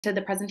To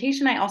the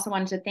presentation, I also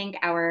wanted to thank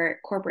our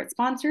corporate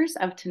sponsors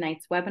of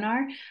tonight's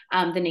webinar,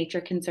 the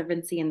Nature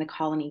Conservancy and the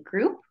Colony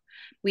Group.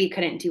 We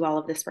couldn't do all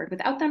of this work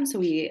without them, so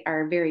we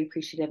are very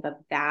appreciative of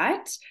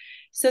that.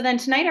 So then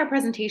tonight our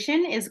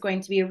presentation is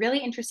going to be a really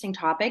interesting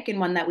topic and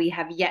one that we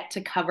have yet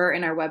to cover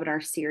in our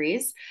webinar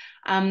series.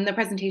 The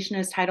presentation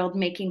is titled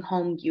Making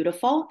Home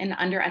Beautiful, an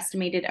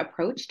Underestimated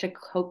Approach to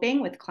Coping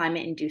with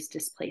Climate-Induced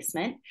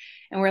Displacement.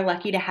 And we're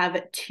lucky to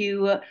have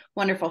two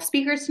wonderful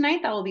speakers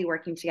tonight that will be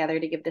working together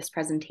to give this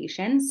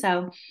presentation.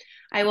 So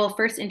I will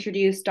first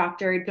introduce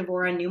Dr.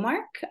 Devora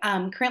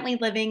Neumark, currently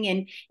living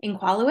in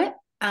Iqaluit.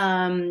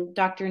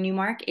 Dr.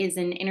 Neumark is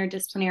an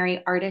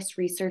interdisciplinary artist,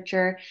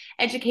 researcher,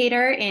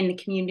 educator, and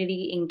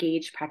community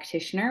engaged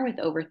practitioner with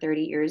over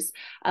 30 years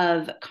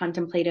of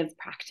contemplative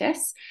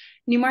practice.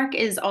 Neumark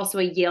is also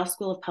a Yale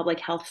School of Public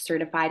Health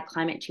certified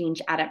climate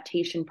change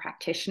adaptation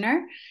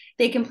practitioner.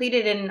 They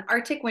completed an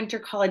Arctic Winter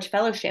College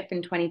Fellowship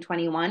in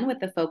 2021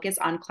 with a focus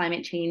on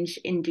climate change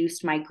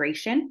induced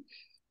migration.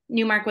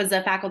 Neumark was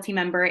a faculty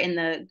member in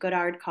the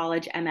Goddard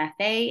College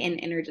MFA in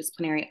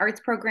Interdisciplinary Arts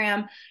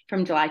program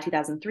from July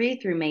 2003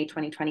 through May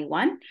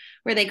 2021,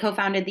 where they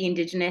co-founded the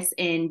Indigenous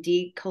in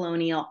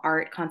Decolonial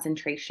Art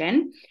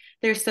Concentration.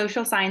 Their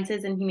Social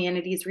Sciences and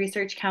Humanities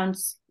Research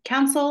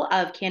Council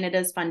of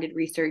Canada's funded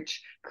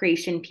research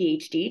creation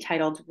PhD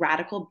titled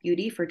Radical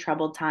Beauty for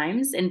Troubled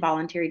Times,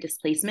 Involuntary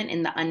Displacement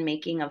in the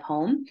Unmaking of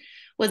Home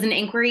was an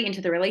inquiry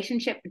into the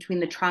relationship between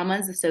the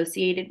traumas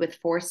associated with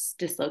forced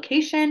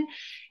dislocation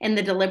and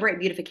the deliberate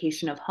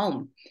beautification of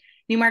home.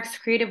 Neumark's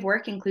creative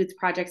work includes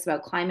projects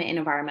about climate and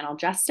environmental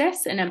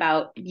justice and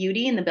about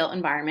beauty in the built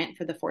environment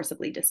for the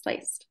forcibly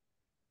displaced.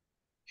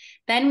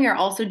 Then we are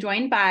also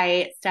joined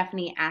by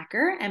Stephanie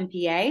Acker,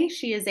 MPA.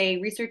 She is a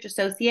research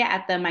associate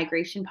at the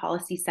Migration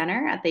Policy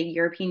Center at the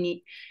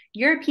European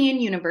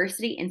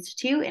University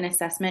Institute in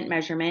Assessment,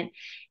 Measurement,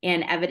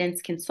 and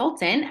Evidence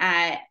Consultant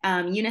at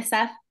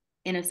UNICEF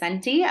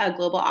Innocenti, a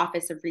global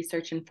office of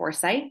research and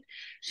foresight.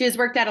 She has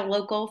worked at a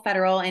local,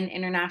 federal, and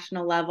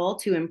international level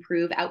to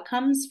improve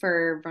outcomes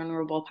for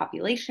vulnerable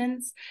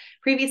populations.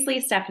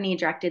 Previously, Stephanie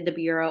directed the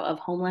Bureau of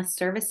Homeless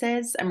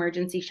Services,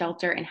 Emergency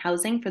Shelter, and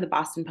Housing for the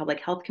Boston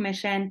Public Health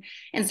Commission,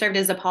 and served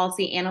as a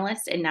policy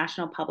analyst and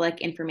National Public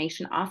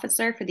Information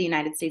Officer for the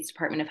United States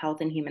Department of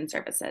Health and Human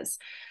Services.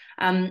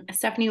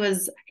 Stephanie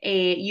was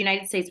a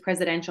United States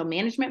Presidential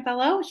Management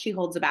Fellow. She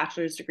holds a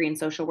bachelor's degree in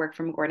social work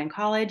from Gordon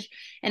College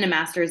and a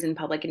master's in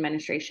public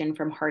administration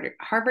from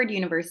Harvard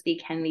University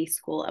Kennedy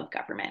School of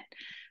Government.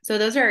 So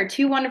those are our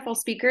two wonderful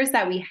speakers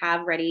that we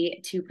have ready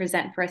to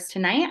present for us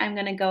tonight. I'm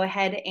going to go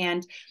ahead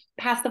and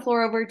pass the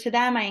floor over to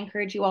them. I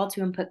encourage you all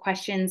to input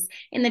questions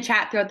in the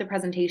chat throughout the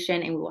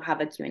presentation, and we will have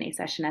a Q&A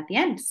session at the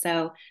end.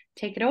 So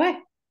take it away.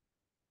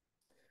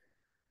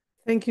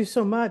 Thank you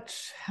so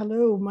much.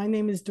 Hello, my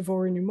name is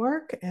Devora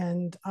Neumark,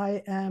 and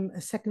I am a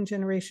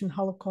second-generation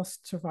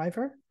Holocaust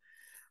survivor.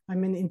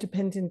 I'm an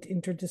independent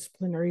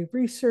interdisciplinary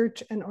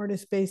research and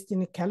artist based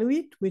in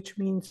Iqaluit, which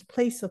means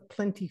place of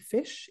plenty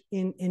fish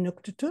in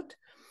Inuktitut,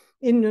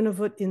 in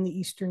Nunavut in the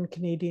Eastern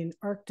Canadian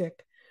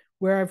Arctic,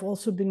 where I've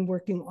also been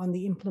working on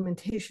the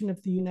implementation of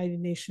the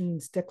United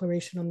Nations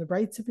Declaration on the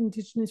Rights of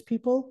Indigenous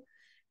People,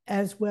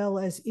 as well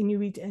as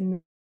Inuit and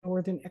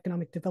Northern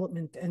economic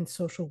development and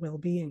social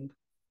well-being.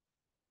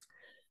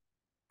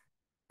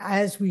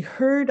 As we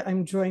heard,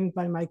 I'm joined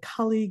by my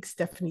colleague,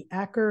 Stephanie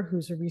Acker,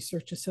 who's a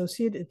research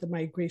associate at the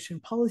Migration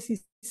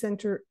Policy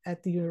Center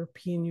at the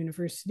European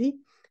University,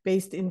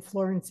 based in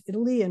Florence,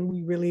 Italy, and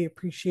we really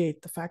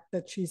appreciate the fact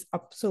that she's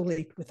up so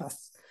late with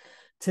us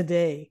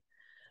today.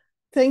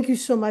 Thank you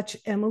so much,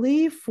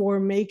 Emily, for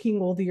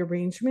making all the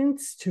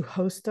arrangements to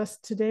host us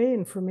today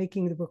and for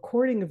making the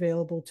recording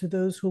available to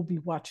those who will be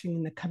watching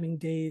in the coming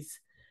days.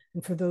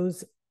 And for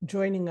those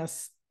joining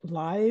us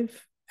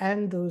live,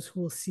 and those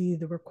who will see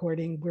the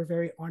recording, we're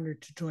very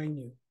honored to join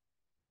you.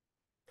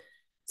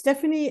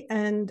 Stephanie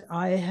and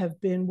I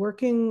have been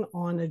working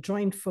on a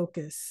joint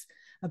focus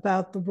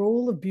about the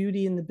role of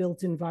beauty in the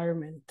built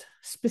environment,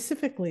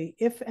 specifically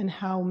if and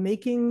how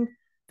making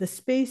the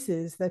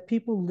spaces that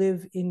people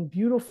live in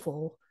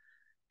beautiful,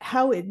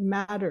 how it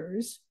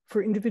matters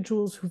for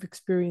individuals who've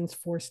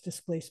experienced forced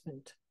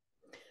displacement.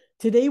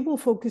 Today, we'll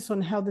focus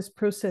on how this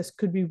process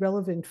could be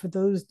relevant for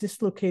those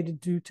dislocated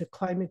due to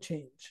climate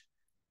change.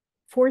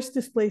 Forced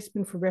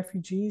displacement for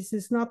refugees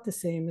is not the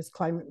same as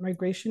climate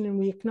migration, and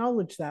we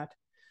acknowledge that.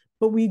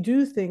 But we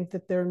do think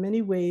that there are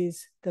many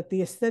ways that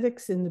the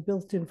aesthetics in the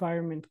built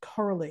environment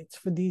correlates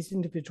for these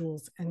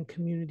individuals and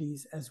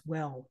communities as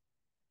well.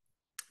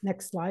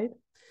 Next slide.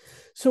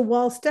 So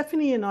while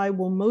Stephanie and I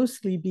will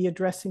mostly be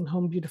addressing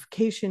home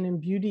beautification and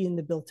beauty in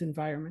the built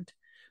environment,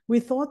 we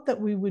thought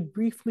that we would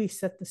briefly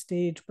set the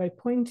stage by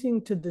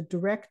pointing to the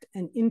direct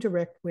and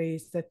indirect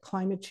ways that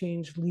climate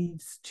change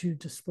leads to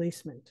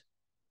displacement.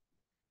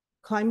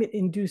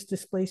 Climate-induced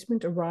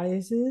displacement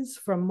arises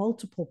from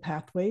multiple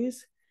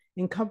pathways,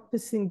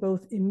 encompassing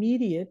both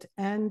immediate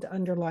and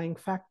underlying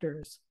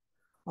factors.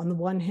 On the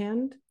one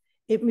hand,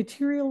 it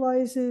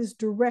materializes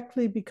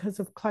directly because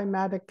of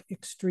climatic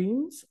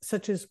extremes,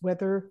 such as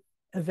weather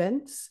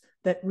events,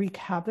 that wreak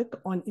havoc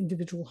on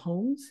individual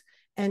homes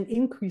and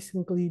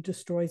increasingly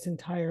destroys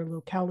entire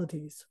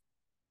localities.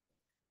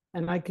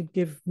 And I could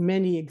give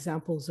many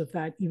examples of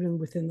that even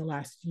within the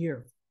last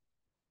year.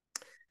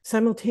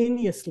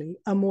 Simultaneously,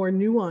 a more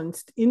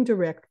nuanced,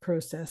 indirect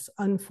process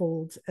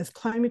unfolds as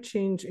climate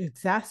change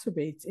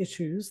exacerbates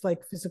issues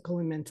like physical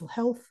and mental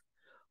health,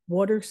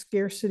 water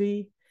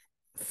scarcity,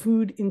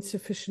 food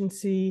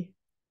insufficiency,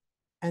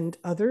 and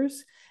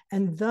others,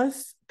 and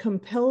thus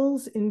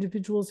compels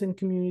individuals and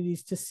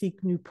communities to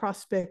seek new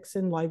prospects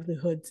and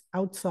livelihoods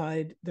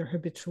outside their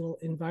habitual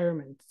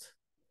environments.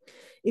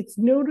 It's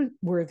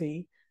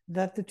noteworthy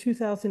that the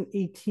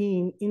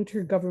 2018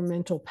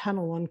 Intergovernmental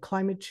Panel on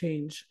Climate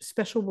Change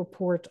special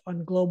report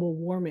on global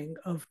warming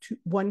of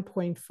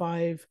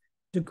 1.5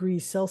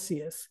 degrees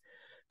Celsius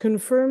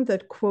confirmed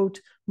that, quote,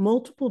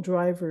 multiple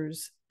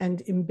drivers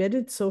and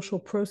embedded social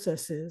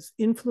processes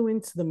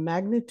influence the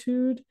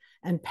magnitude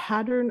and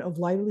pattern of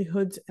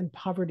livelihoods and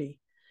poverty,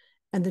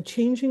 and the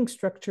changing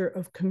structure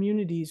of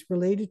communities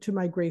related to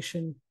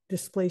migration,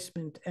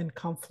 displacement, and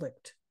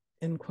conflict,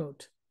 end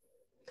quote.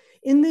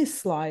 In this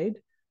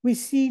slide, we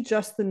see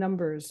just the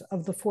numbers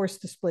of the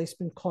forced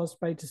displacement caused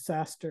by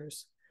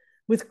disasters.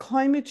 With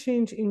climate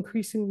change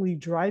increasingly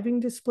driving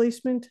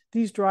displacement,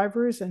 these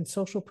drivers and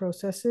social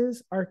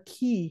processes are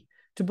key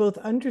to both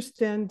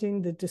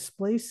understanding the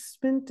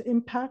displacement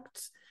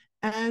impacts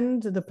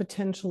and the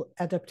potential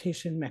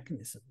adaptation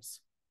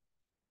mechanisms.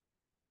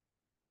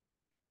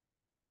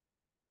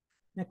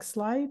 Next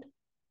slide.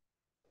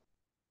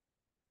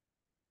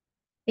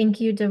 Thank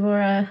you,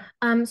 Devora.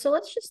 So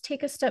let's just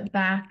take a step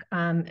back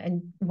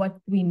and what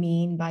we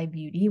mean by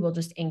beauty. We'll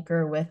just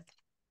anchor with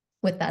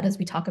that as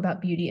we talk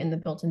about beauty in the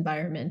built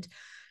environment.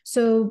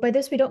 So by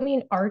this, we don't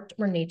mean art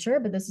or nature,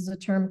 but this is a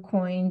term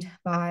coined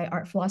by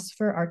art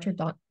philosopher Arthur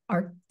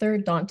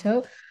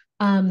Danto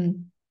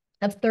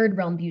of third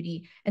realm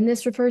beauty. And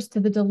this refers to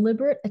the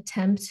deliberate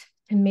attempt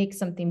to make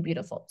something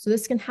beautiful. So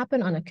this can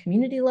happen on a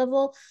community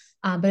level,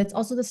 but it's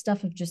also the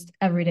stuff of just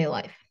everyday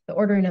life. The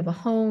ordering of a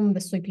home,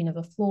 the sweeping of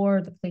a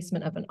floor, the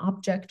placement of an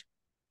object,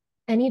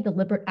 any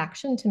deliberate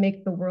action to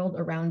make the world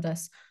around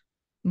us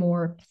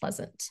more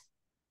pleasant.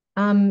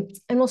 And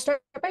we'll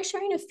start by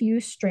sharing a few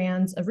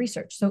strands of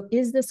research. So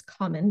is this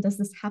common? Does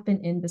this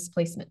happen in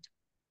displacement?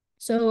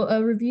 So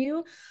a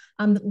review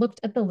that looked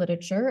at the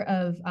literature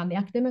of the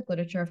academic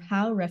literature of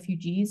how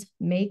refugees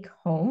make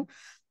home,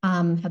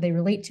 how they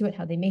relate to it,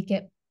 how they make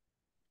it,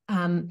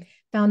 found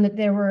that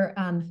there were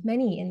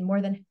many, in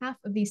more than half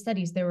of these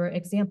studies, there were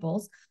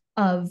examples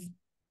of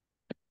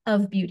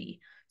beauty.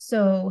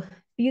 So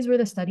these were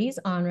the studies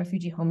on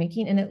refugee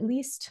homemaking, and at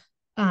least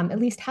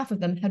half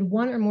of them had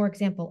one or more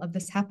example of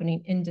this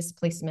happening in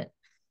displacement.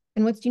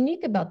 And what's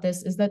unique about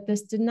this is that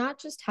this did not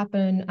just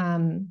happen,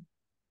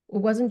 it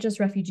wasn't just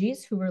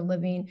refugees who were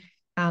living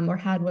or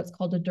had what's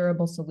called a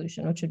durable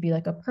solution, which would be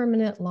like a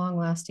permanent,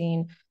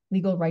 long-lasting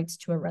legal rights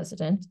to a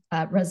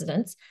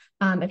residence.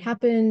 It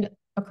happened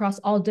across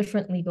all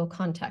different legal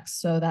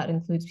contexts. So that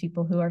includes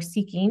people who are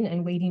seeking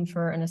and waiting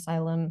for an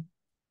asylum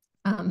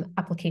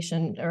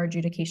application or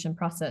adjudication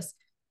process,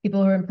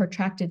 people who are in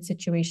protracted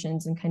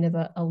situations in kind of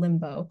a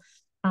limbo.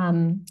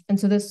 And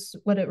so this,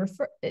 what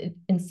it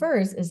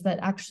infers is that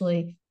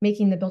actually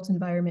making the built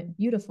environment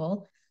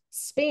beautiful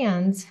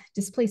spans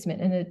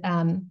displacement, and it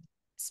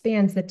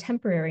spans the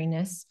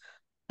temporariness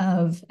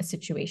of a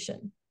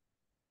situation.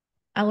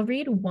 I'll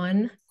read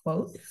one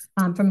quote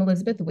from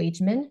Elizabeth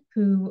Wageman,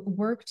 who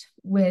worked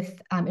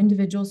with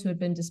individuals who had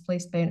been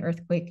displaced by an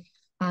earthquake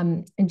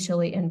in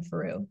Chile and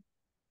Peru,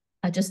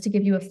 just to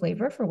give you a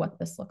flavor for what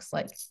this looks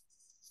like.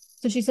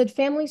 So she said,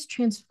 families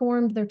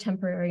transformed their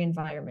temporary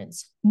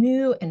environments.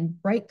 New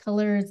and bright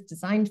colors,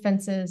 designed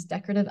fences,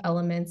 decorative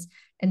elements,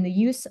 and the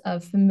use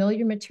of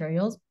familiar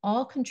materials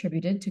all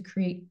contributed to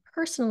create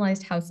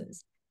personalized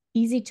houses,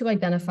 easy to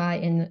identify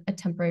in a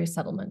temporary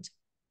settlement.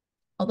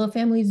 Although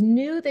families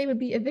knew they would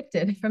be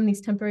evicted from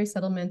these temporary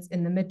settlements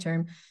in the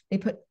midterm, they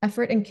put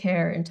effort and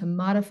care into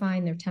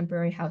modifying their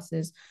temporary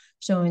houses,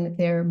 showing that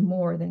they're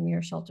more than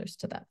mere shelters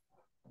to them.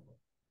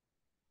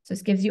 So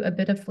this gives you a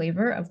bit of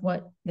flavor of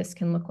what this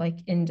can look like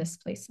in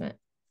displacement.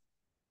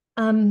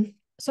 So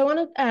I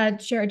want to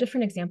share a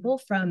different example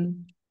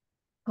from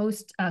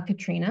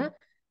post-Katrina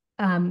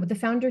with the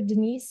founder,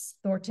 Denise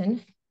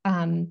Thornton,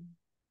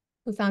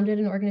 who founded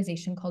an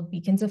organization called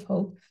Beacons of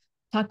Hope,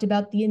 talked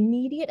about the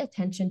immediate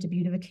attention to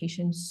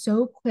beautification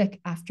so quick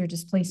after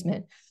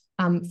displacement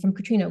from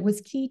Katrina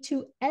was key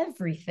to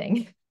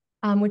everything,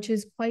 which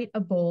is quite a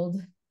bold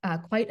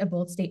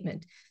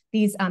statement.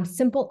 These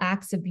simple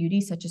acts of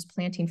beauty, such as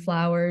planting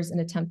flowers, an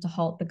attempt to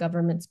halt the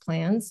government's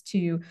plans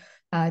to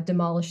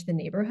demolish the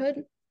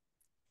neighborhood.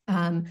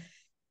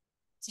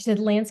 She said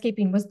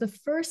landscaping was the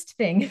first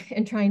thing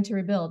in trying to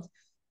rebuild.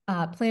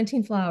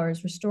 Planting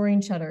flowers,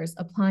 restoring shutters,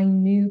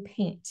 applying new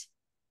paint.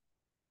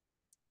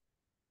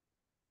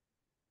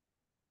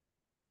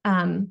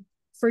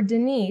 For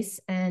Denise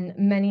and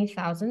many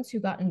thousands who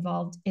got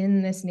involved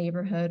in this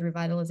neighborhood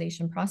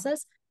revitalization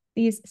process,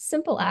 these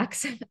simple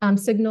acts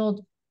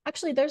signaled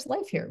actually, there's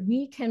life here.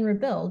 We can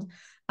rebuild.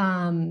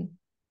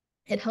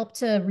 It helped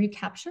to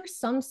recapture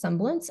some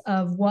semblance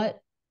of what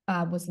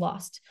was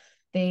lost.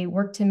 They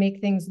worked to make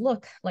things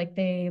look like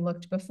they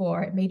looked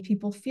before. It made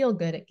people feel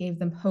good. It gave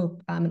them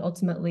hope, and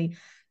ultimately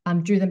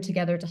drew them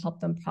together to help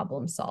them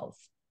problem solve.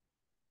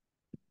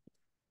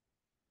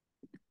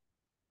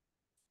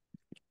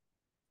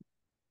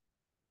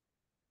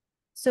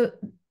 So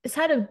it's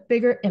had a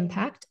bigger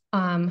impact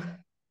on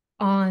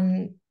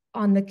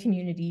the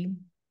community,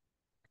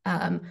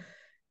 on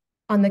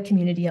the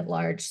community at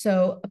large.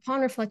 So upon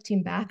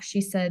reflecting back,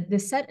 she said,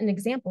 this set an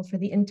example for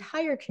the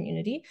entire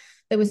community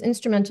that was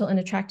instrumental in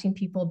attracting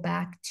people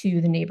back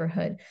to the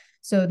neighborhood.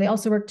 So they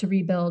also worked to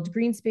rebuild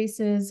green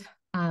spaces.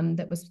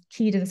 That was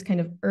key to this kind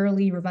of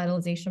early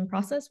revitalization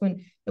process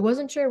when it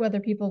wasn't sure whether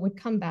people would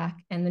come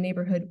back and the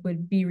neighborhood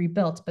would be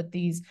rebuilt. But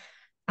these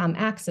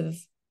acts of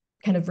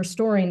kind of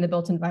restoring the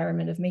built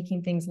environment, of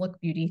making things look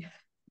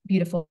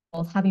beautiful,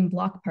 having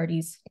block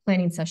parties,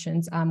 planning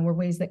sessions were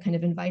ways that kind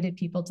of invited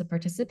people to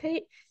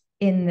participate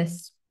in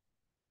this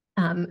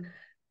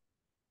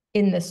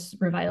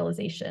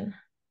revitalization.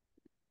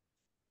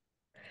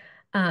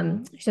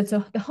 She said,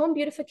 so the home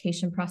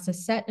beautification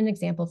process set an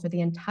example for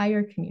the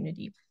entire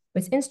community. It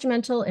was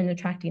instrumental in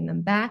attracting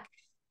them back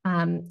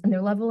and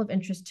their level of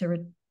interest to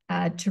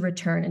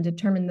return, and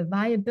determine the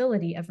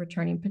viability of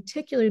returning,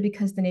 particularly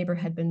because the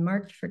neighborhood had been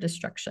marked for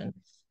destruction.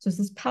 So it's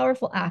this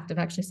powerful act of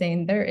actually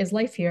saying, there is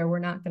life here. We're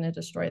not going to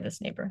destroy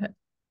this neighborhood.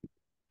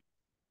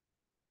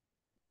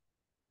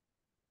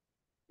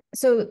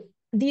 So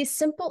these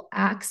simple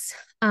acts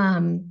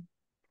can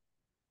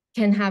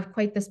have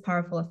quite this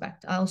powerful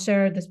effect. I'll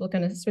share this. We're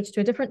going to switch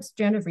to a different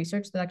strand of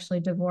research that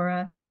actually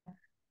Devora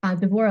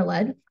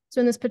led. So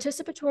in this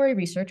participatory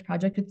research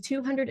project with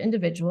 200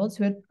 individuals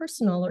who had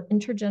personal or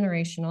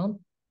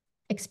intergenerational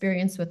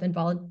experience with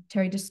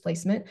involuntary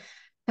displacement,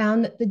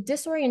 found that the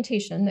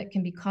disorientation that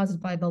can be caused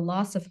by the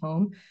loss of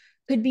home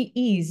could be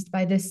eased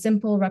by this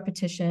simple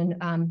repetition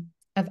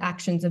of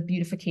actions of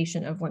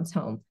beautification of one's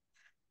home.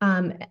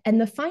 And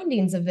the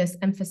findings of this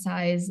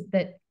emphasize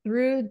that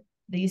through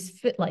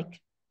these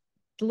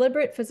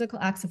deliberate physical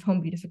acts of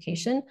home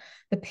beautification,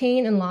 the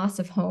pain and loss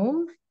of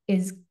home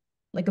is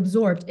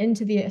absorbed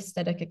into the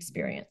aesthetic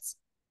experience.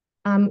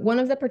 One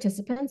of the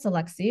participants,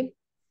 Alexi,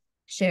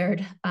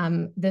 shared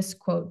this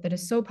quote that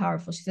is so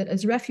powerful. She said,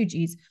 as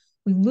refugees,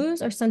 we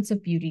lose our sense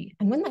of beauty.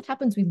 And when that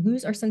happens, we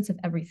lose our sense of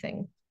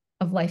everything,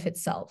 of life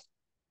itself.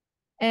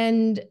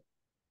 And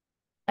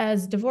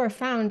as Devora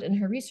found in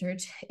her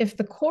research, if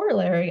the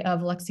corollary of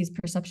Alexi's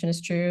perception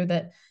is true,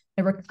 that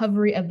a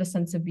recovery of the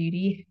sense of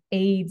beauty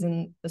aids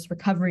in this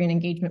recovery and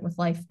engagement with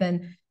life,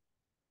 then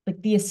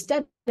the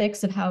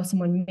aesthetics of how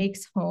someone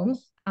makes home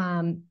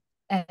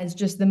as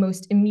just the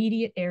most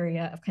immediate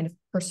area of kind of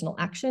personal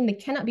action, they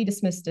cannot be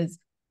dismissed as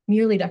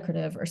merely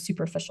decorative or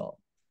superficial.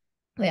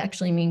 They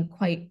actually mean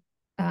quite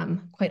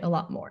a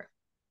lot more.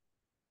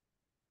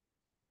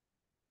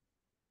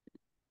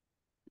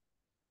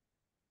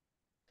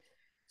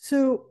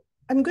 So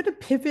I'm going to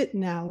pivot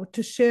now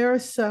to share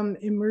some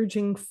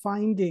emerging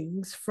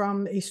findings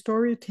from a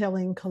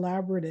storytelling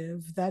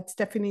collaborative that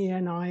Stephanie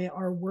and I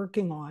are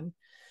working on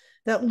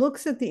that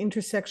looks at the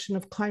intersection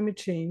of climate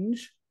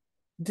change,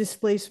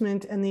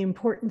 displacement, and the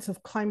importance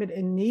of climate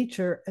and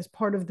nature as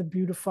part of the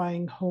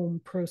beautifying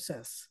home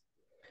process.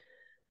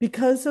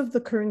 Because of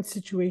the current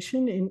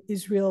situation in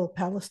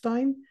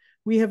Israel-Palestine,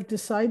 we have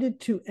decided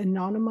to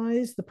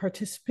anonymize the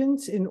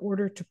participants in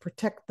order to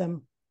protect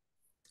them,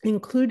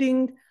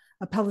 including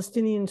a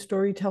Palestinian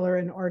storyteller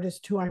and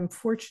artist who I'm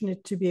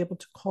fortunate to be able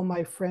to call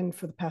my friend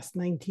for the past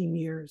 19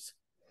 years.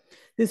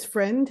 This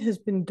friend has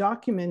been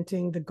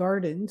documenting the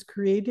gardens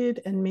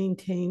created and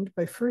maintained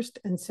by first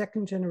and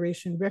second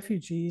generation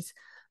refugees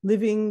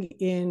living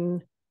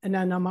in an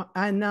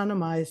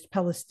anonymized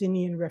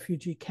Palestinian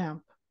refugee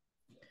camp.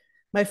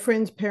 My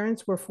friend's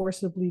parents were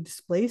forcibly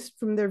displaced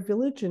from their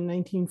village in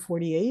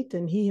 1948,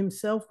 and he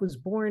himself was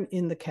born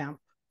in the camp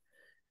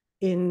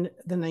in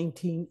the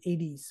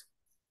 1980s.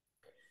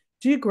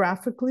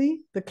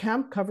 Geographically, the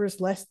camp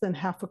covers less than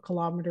half a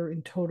kilometer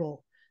in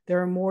total.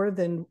 There are more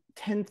than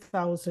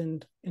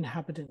 10,000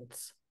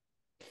 inhabitants.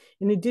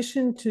 In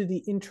addition to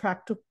the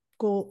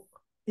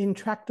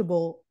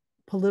intractable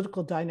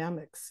political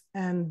dynamics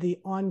and the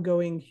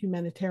ongoing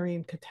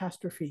humanitarian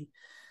catastrophe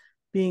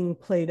being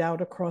played out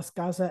across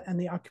Gaza and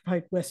the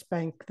occupied West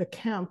Bank, the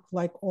camp,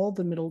 like all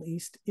the Middle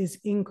East, is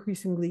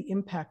increasingly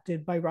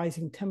impacted by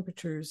rising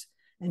temperatures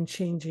and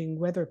changing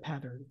weather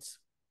patterns.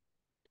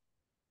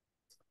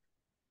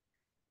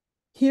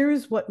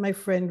 Here's what my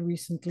friend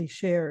recently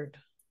shared.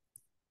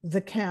 The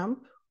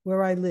camp,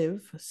 where I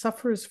live,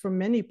 suffers from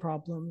many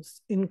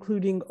problems,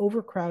 including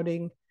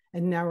overcrowding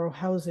and narrow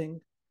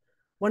housing.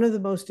 One of the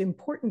most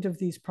important of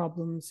these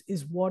problems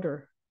is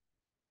water.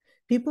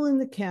 People in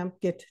the camp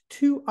get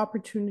 2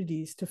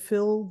 opportunities to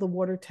fill the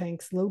water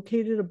tanks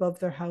located above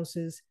their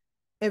houses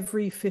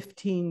every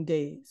 15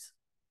 days.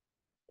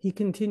 He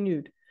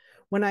continued,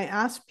 when I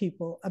asked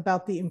people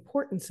about the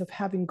importance of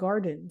having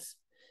gardens,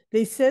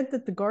 They said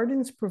that the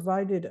gardens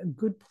provided a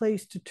good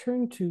place to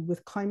turn to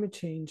with climate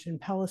change in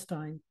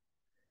Palestine.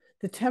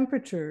 The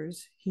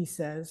temperatures, he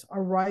says,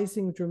 are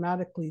rising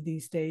dramatically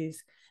these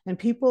days, and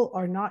people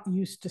are not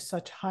used to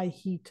such high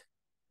heat.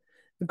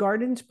 The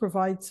gardens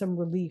provide some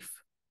relief,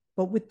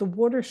 but with the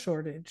water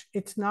shortage,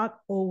 it's not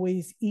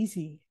always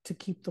easy to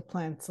keep the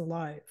plants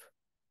alive.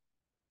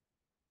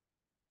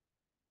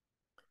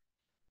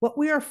 What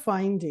we are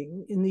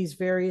finding in these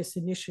various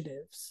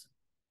initiatives,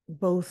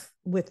 both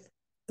with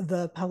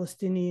the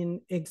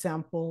Palestinian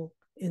example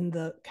in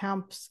the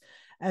camps,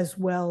 as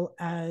well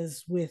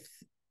as with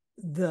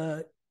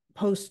the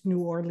post-New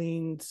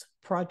Orleans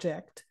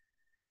project,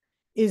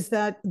 is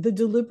that the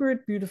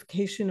deliberate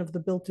beautification of the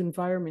built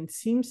environment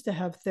seems to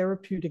have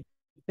therapeutic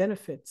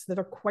benefits that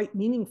are quite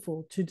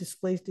meaningful to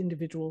displaced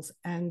individuals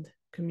and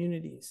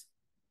communities.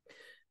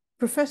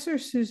 Professor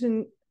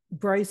Susan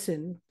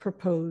Bryson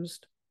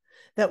proposed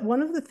that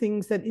one of the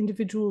things that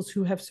individuals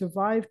who have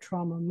survived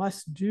trauma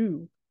must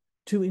do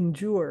to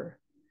endure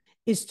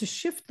is to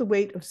shift the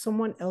weight of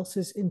someone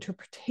else's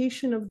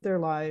interpretation of their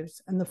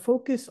lives and the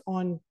focus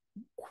on,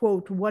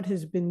 quote, what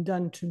has been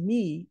done to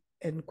me,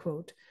 end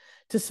quote,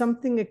 to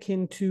something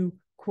akin to,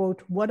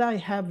 quote, what I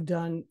have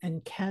done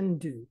and can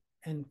do,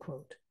 end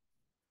quote.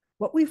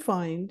 What we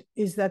find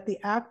is that the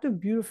act of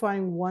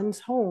beautifying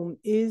one's home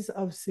is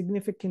of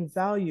significant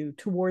value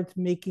towards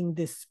making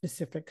this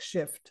specific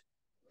shift.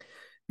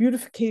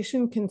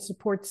 Beautification can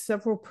support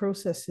several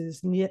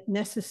processes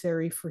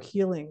necessary for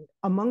healing,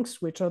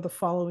 amongst which are the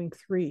following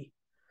three: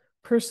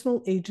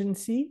 personal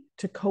agency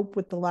to cope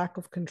with the lack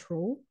of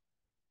control,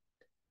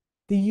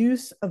 the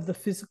use of the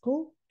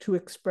physical to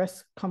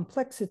express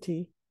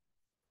complexity,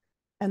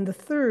 and the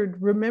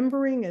third,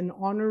 remembering and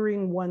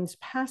honoring one's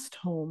past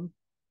home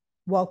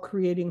while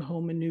creating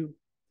home anew.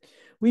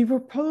 We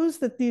propose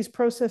that these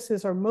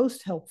processes are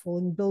most helpful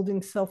in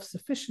building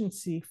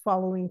self-sufficiency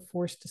following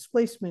forced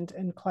displacement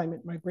and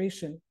climate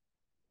migration.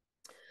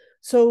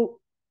 So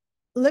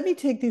let me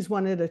take these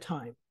one at a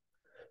time.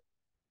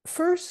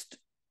 First,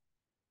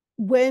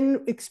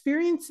 when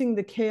experiencing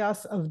the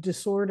chaos of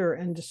disorder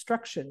and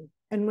destruction,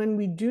 and when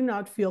we do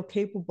not feel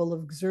capable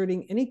of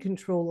exerting any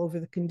control over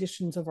the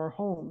conditions of our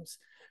homes,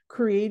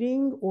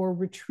 creating or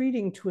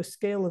retreating to a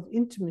scale of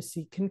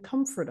intimacy can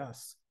comfort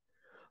us.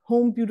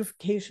 Home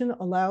beautification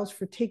allows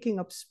for taking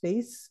up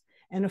space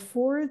and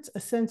affords a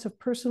sense of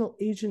personal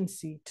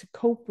agency to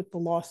cope with the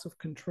loss of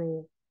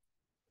control.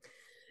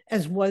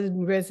 As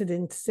one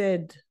resident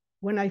said,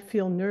 when I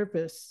feel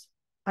nervous,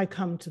 I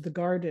come to the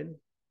garden.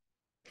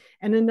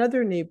 And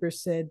another neighbor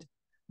said,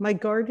 my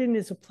garden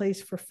is a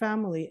place for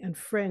family and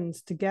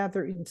friends to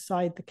gather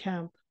inside the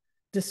camp,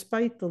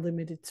 despite the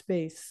limited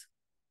space.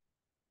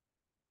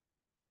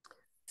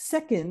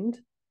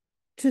 Second,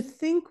 to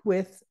think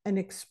with and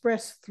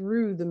express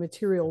through the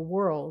material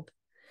world,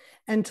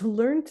 and to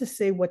learn to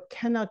say what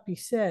cannot be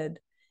said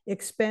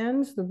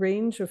expands the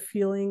range of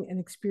feeling and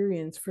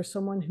experience for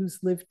someone who's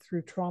lived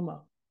through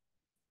trauma.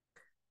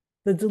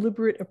 The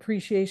deliberate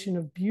appreciation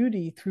of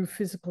beauty through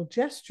physical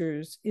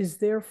gestures is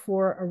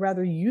therefore a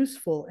rather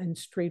useful and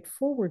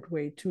straightforward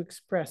way to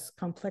express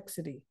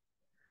complexity.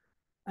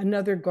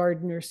 Another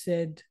gardener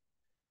said,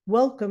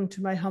 welcome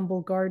to my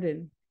humble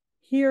garden.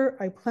 Here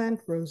I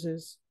plant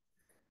roses,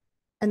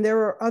 and there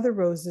are other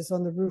roses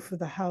on the roof of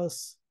the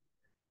house.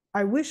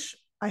 I wish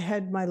I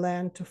had my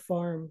land to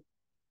farm.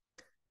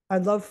 I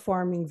love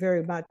farming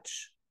very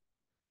much.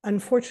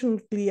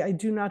 Unfortunately, I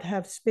do not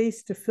have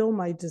space to fill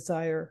my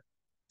desire,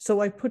 so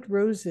I put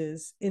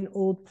roses in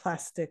old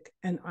plastic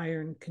and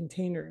iron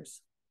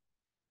containers.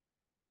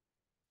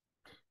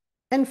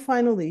 And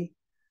finally,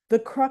 the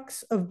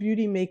crux of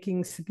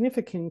beauty-making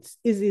significance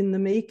is in the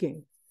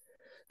making.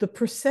 The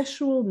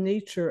processual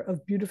nature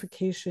of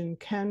beautification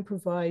can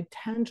provide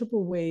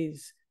tangible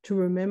ways to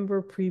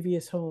remember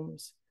previous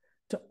homes,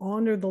 to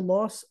honor the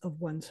loss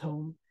of one's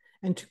home,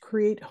 and to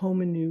create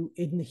home anew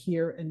in the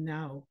here and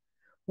now,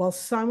 while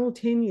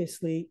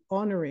simultaneously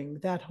honoring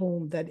that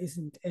home that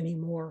isn't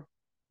anymore.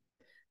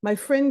 My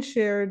friend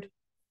shared,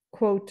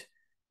 quote,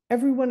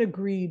 everyone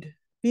agreed,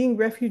 being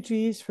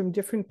refugees from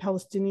different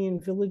Palestinian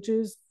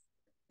villages,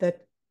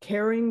 that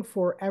caring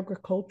for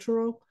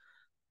agricultural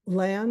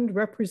land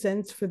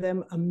represents for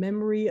them a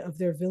memory of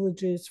their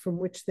villages from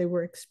which they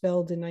were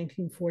expelled in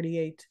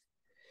 1948.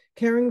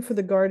 Caring for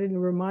the garden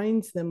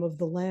reminds them of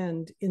the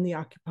land in the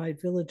occupied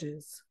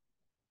villages.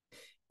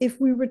 If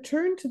we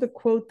return to the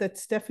quote that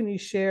Stephanie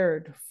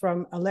shared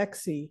from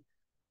Alexei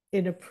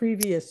in a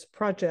previous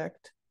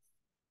project,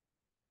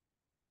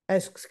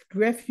 as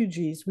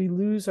refugees, we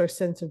lose our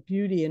sense of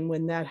beauty, and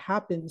when that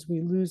happens, we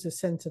lose a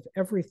sense of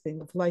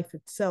everything, of life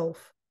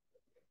itself.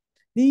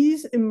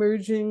 These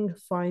emerging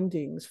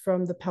findings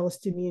from the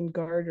Palestinian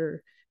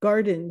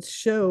gardens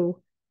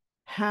show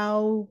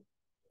how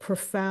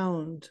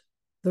profound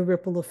the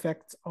ripple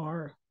effects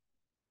are.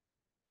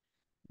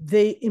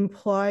 They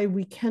imply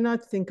we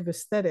cannot think of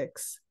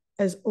aesthetics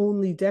as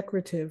only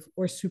decorative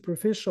or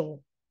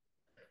superficial,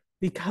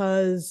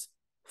 because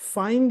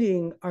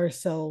finding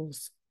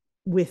ourselves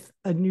with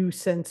a new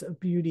sense of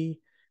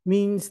beauty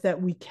means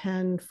that we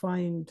can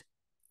find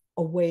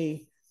a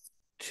way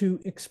to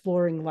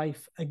exploring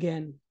life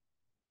again.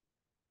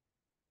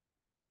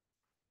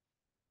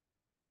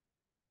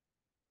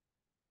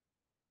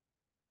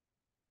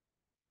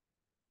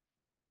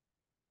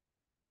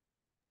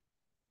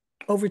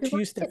 Over to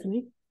you,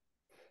 Stephanie.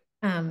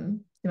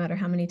 No matter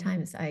how many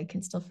times I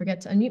can still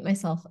forget to unmute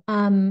myself.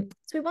 So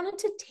we wanted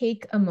to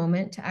take a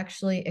moment to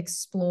actually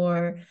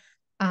explore,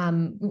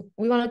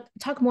 we want to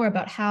talk more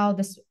about how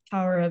this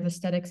power of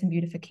aesthetics and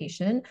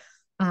beautification,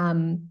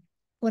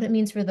 what it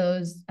means for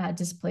those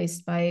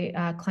displaced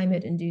by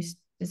climate-induced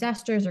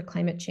disasters or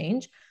climate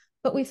change.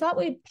 But we thought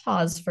we'd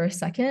pause for a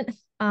second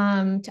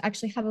to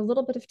actually have a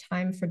little bit of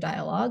time for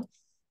dialogue.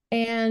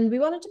 And we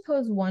wanted to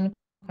pose one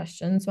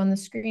question. So on the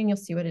screen, you'll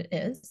see what it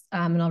is,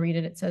 and I'll read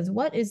it. It says,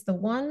 what is the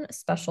one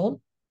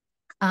special,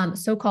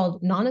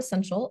 so-called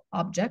non-essential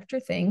object or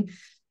thing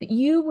that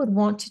you would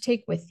want to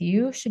take with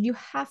you should you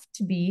have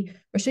to be,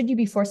 or should you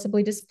be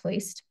forcibly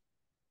displaced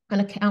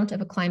on account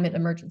of a climate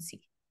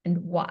emergency, and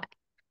why?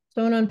 So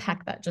I want to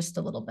unpack that just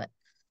a little bit.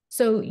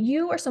 So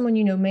you or someone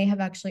you know may have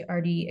actually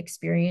already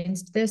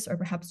experienced this, or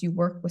perhaps you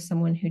work with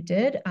someone who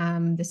did.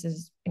 This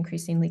is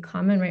increasingly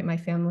common, right? My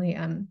family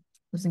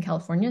lives in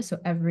California, so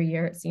every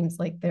year it seems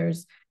like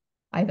there's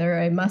either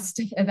a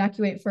must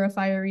evacuate for a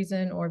fire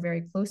reason or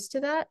very close to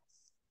that.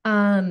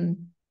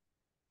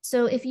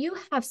 So if you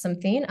have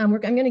something, I'm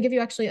going to give you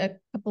actually a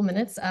couple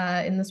minutes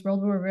in this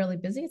world where we're really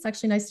busy. It's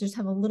actually nice to just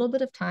have a little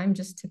bit of time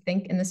just to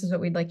think, and this is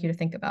what we'd like you to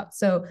think about.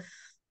 So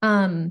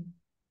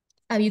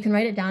you can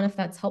write it down if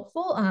that's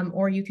helpful,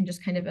 or you can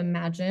just kind of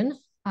imagine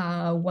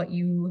what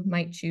you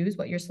might choose,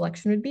 what your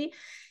selection would be,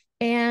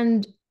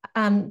 and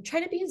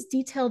try to be as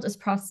detailed as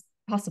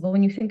possible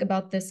when you think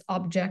about this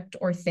object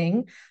or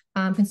thing.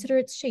 Consider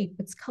its shape,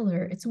 its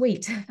color, its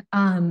weight.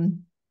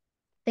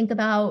 Think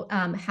about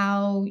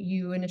how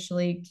you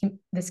initially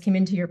this came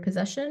into your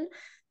possession,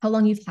 how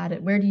long you've had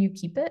it, where do you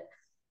keep it?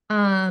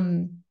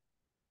 And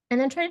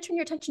then try to turn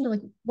your attention to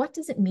like, what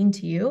does it mean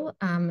to you,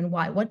 and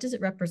why? What does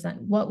it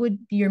represent? What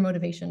would be your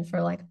motivation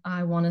for like,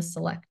 I want to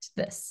select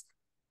this?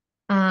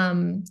 So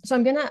I'm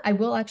gonna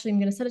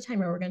set a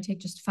timer. We're gonna take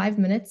just 5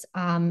 minutes.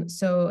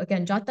 So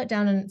again, jot that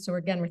down. And so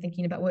again, we're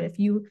thinking about what if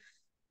you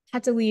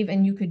had to leave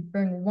and you could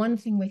bring one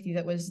thing with you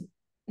that was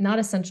not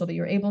essential, but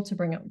you were able to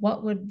bring it.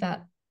 What would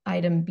that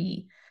item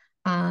be?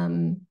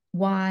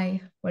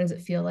 Why? What does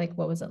it feel like?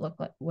 What does it look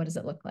like? What does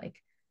it look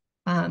like?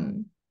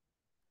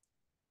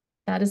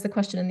 That is the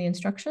question in the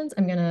instructions.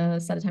 I'm gonna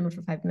set a timer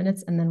for 5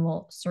 minutes and then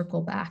we'll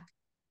circle back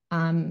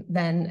then,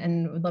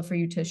 and would love for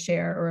you to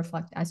share or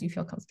reflect as you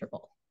feel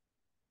comfortable.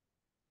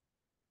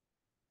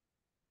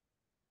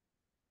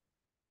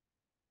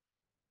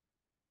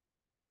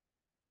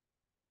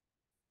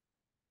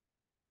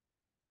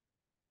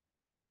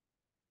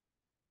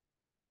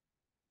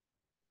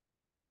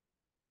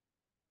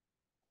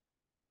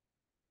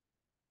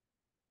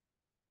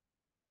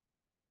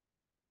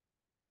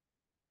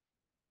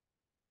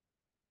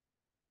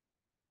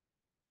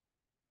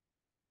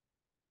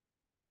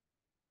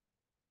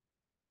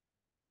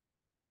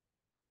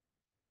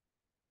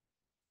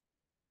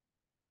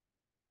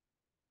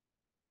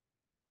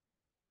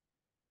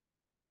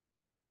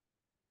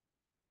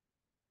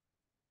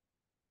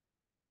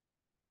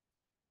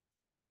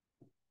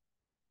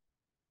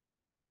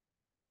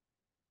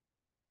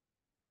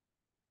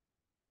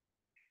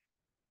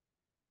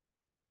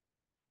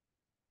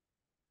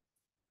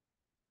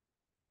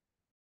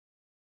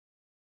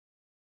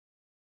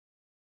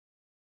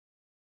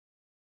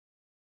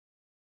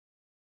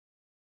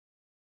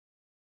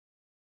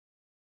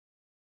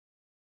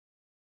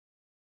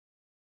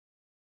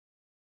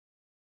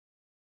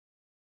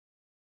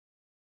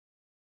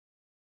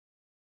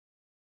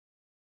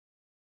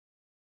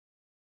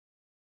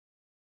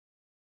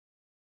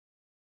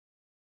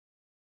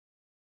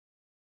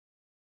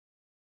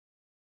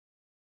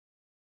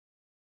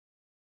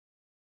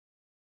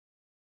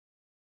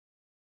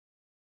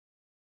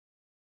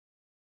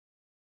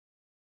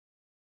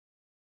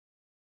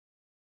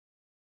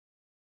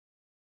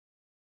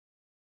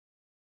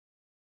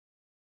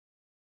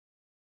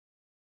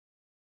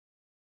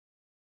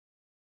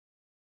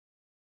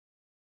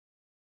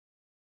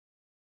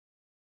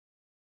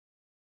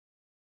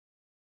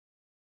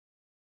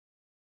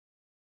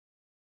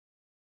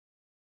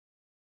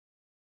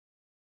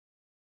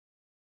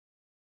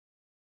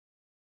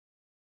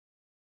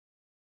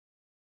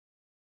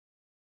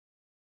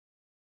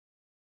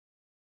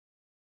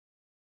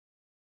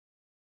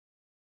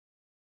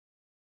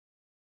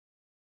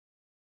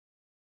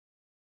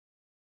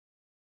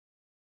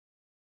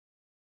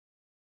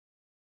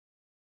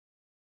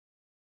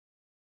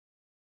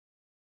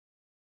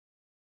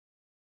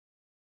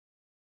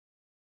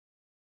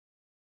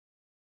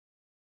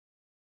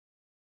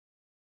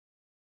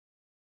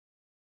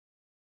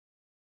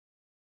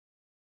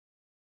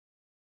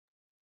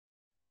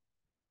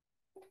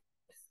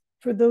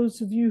 For those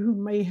of you who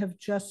may have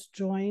just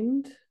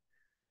joined,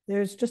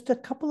 there's just a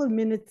couple of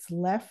minutes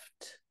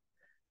left.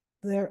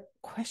 Their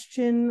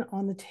question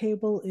on the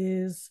table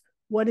is,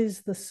 what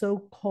is the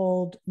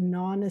so-called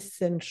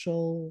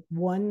non-essential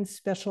one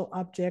special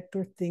object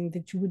or thing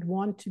that you would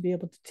want to be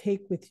able to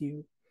take with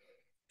you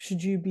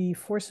should you be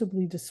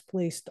forcibly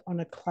displaced on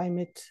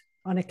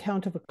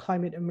account of a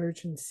climate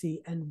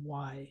emergency, and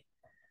why?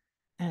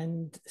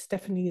 And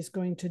Stephanie is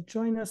going to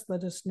join us.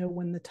 Let us know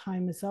when the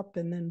time is up,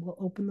 and then we'll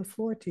open the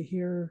floor to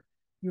hear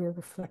your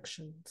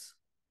reflections.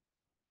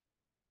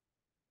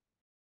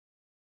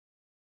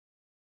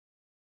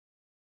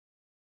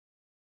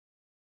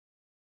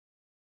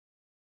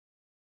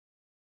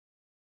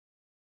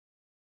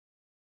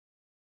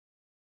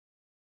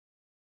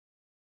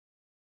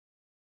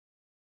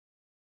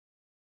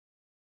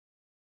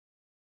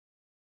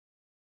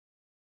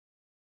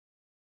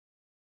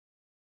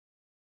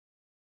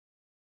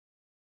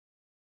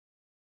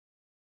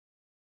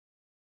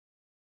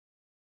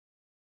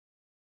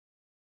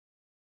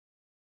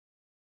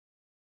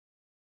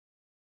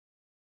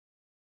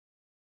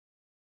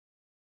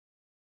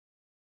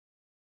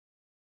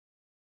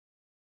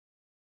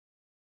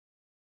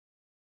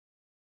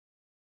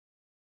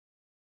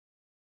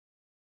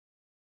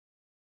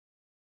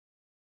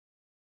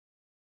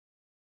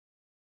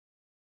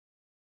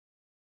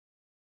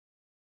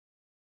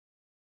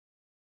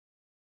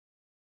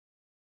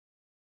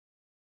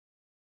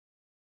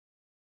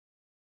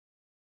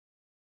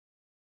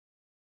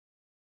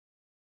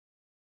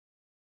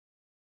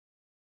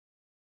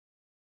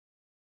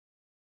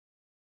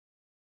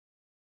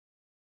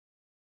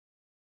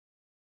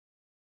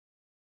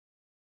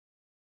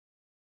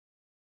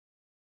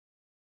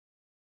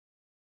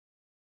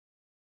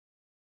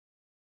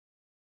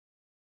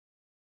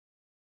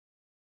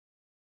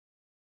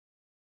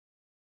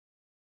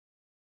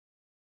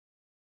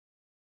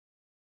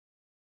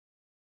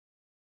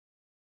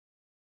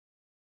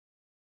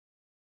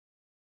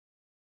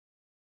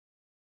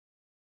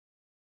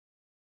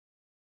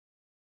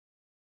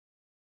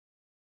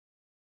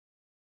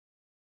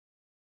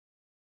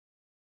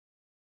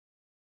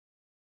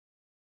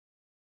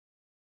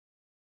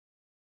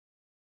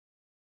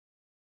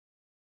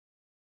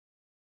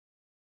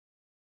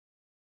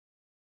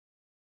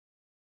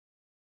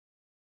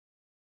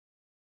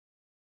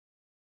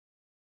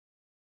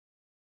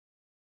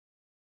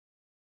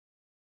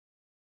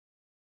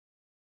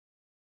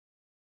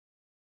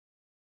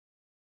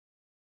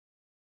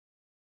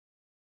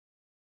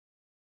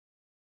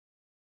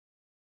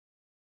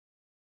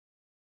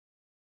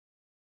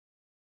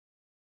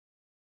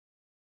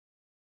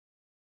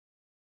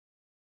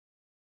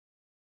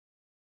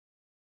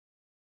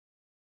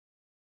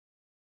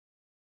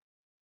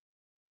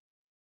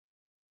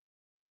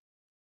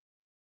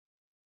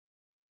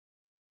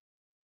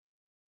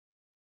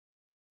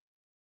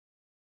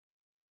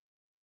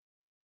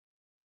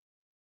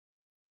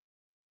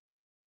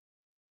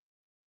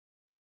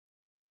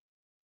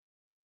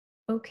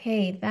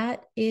 Okay,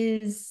 that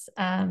is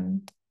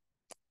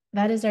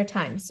our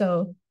time.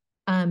 So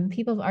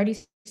people have already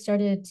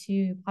started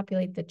to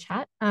populate the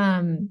chat.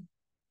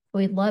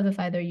 We'd love if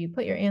either you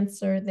put your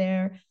answer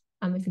there,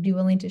 if you'd be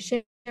willing to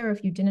share, or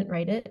if you didn't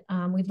write it.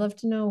 We'd love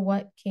to know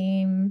what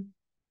came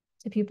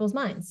to people's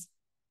minds.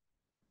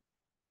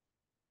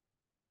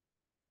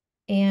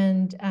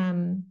 And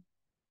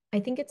I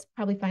think it's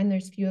probably fine.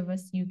 There's a few of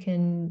us. You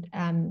can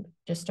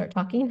just start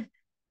talking,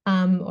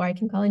 or I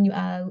can call on you,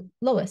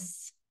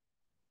 Lois.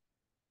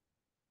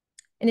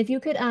 And if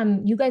you could,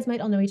 you guys might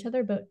all know each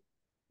other, but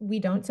we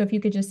don't. So if you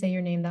could just say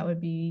your name, that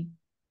would be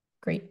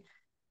great.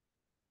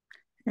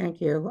 Thank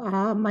you.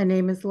 My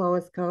name is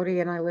Lois Cody,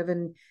 and I live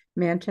in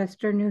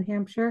Manchester, New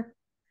Hampshire.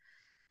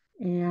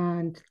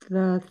 And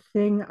the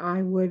thing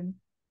I would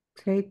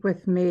take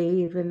with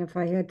me, even if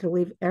I had to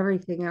leave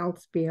everything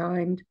else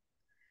behind,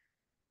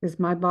 is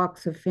my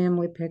box of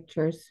family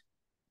pictures.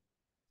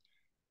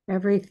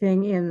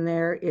 Everything in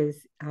there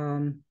is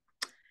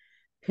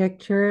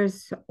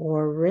pictures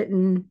or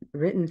written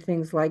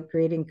things like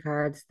greeting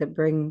cards that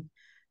bring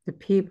the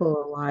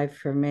people alive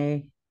for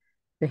me.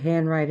 The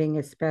handwriting,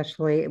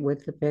 especially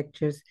with the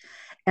pictures,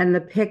 and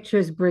the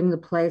pictures bring the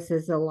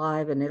places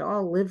alive, and it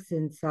all lives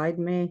inside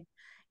me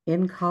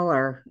in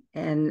color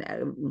and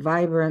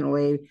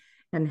vibrantly.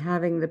 And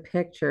having the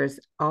pictures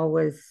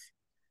always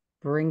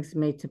brings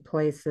me to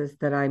places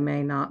that I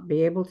may not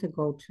be able to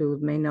go to,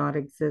 may not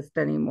exist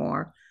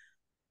anymore.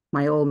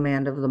 My old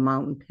man of the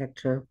mountain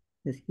picture,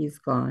 he's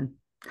gone.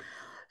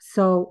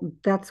 So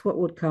that's what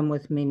would come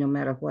with me, no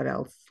matter what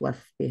else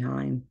left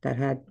behind that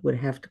would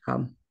have to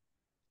come.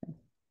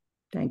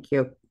 Thank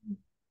you.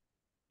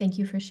 Thank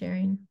you for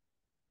sharing.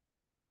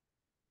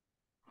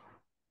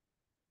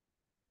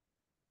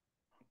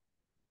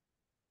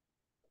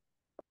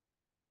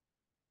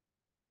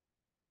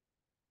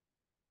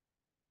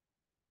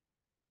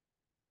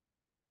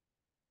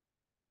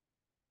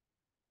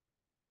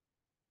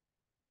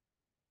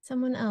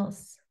 Someone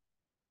else.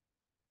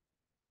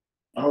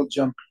 I'll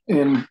jump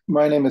in.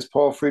 My name is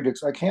Paul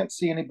Friedrichs. I can't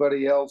see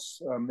anybody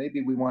else.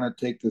 Maybe we want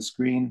to take the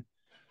screen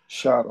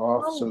shot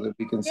off so that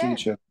we can see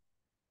each other.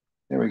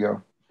 There we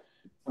go.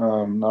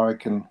 Now I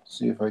can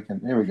see if I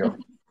can. There we go.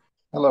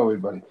 Hello,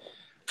 everybody.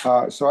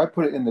 So I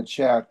put it in the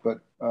chat, but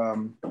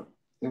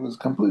it was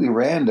completely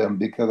random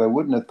because I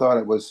wouldn't have thought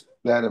it was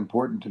that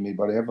important to me.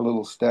 But I have a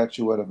little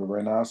statuette of a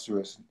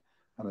rhinoceros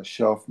on a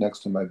shelf next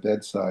to my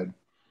bedside.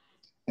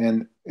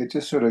 And it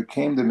just sort of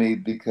came to me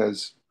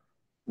because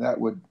that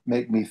would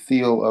make me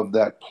feel of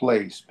that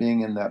place,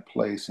 being in that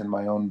place in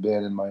my own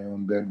bed, in my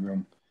own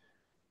bedroom.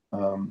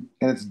 And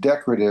it's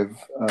decorative.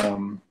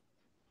 I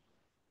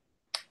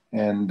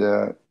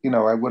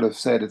would have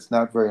said it's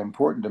not very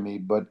important to me,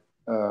 but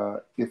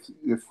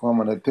if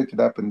someone had picked it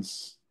up and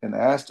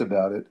asked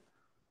about it,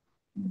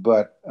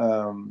 but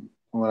when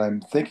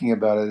I'm thinking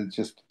about it, it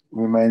just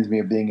reminds me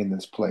of being in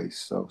this place.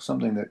 So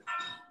something that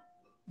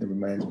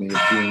reminds me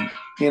of being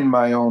in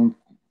my own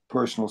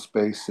personal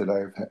space that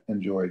I've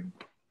enjoyed.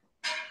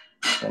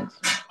 Thanks.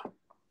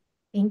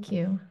 Thank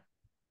you.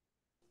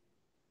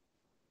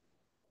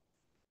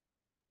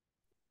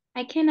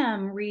 I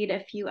can read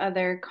a few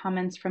other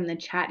comments from the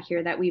chat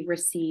here that we've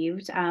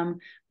received.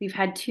 We've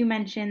had 2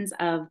 mentions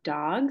of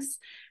dogs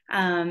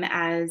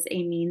as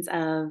a means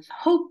of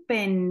hope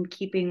and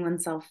keeping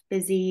oneself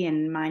busy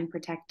and mind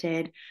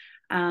protected.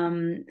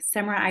 Semra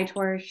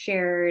Aitor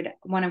shared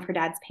one of her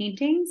dad's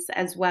paintings,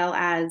 as well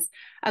as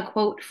a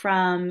quote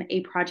from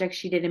a project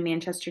she did in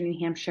Manchester, New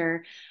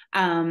Hampshire,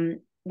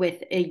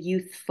 with a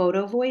youth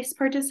photo voice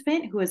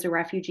participant who is a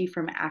refugee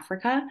from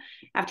Africa.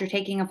 After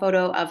taking a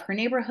photo of her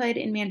neighborhood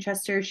in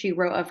Manchester, she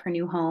wrote of her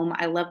new home,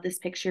 "I love this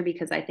picture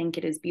because I think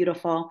it is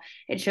beautiful.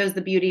 It shows the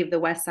beauty of the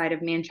west side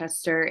of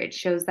Manchester. It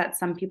shows that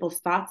some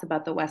people's thoughts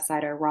about the west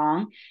side are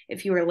wrong.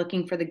 If you are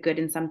looking for the good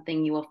in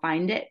something, you will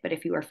find it. But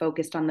if you are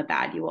focused on the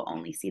bad, you will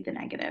only see the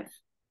negative."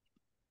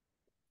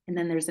 And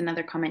then there's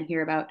another comment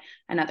here about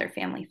another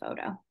family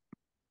photo.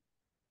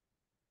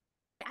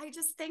 I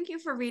just thank you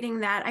for reading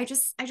that. I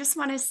just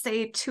want to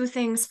say 2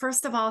 things.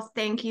 First of all,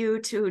 thank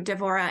you to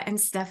Devora and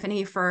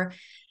Stephanie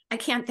I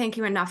can't thank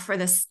you enough for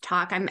this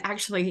talk. I'm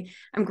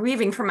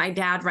grieving for my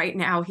dad right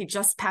now. He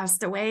just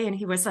passed away, and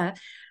he was a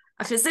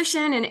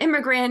physician, an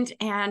immigrant,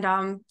 and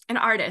an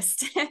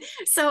artist.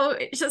 So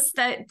it's just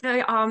that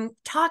the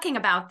talking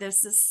about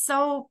this is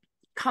so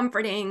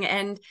comforting,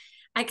 and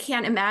I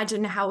can't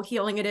imagine how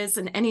healing it is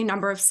in any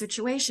number of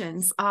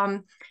situations.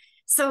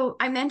 So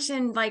I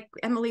mentioned, like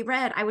Emily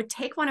read, I would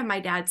take one of my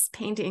dad's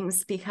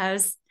paintings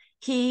because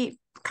he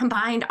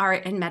combined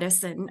art and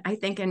medicine, I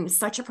think, in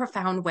such a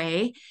profound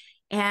way.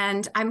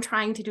 And I'm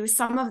trying to do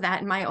some of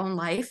that in my own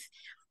life.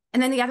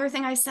 And then the other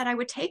thing I said I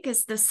would take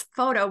is this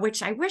photo,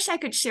 which I wish I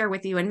could share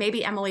with you, and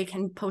maybe Emily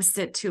can post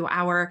it to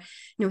our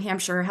New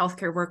Hampshire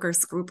healthcare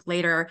workers group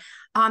later,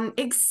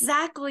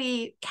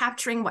 exactly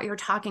capturing what you're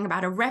talking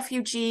about, a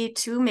refugee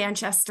to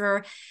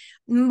Manchester.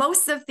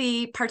 Most of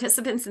the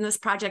participants in this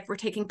project were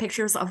taking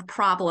pictures of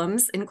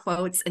problems, in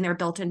quotes, in their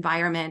built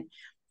environment.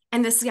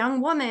 And this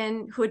young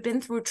woman who had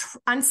been through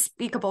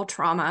unspeakable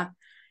trauma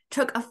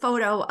took a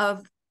photo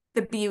of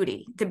the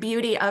beauty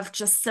of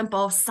just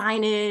simple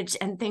signage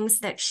and things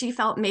that she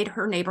felt made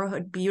her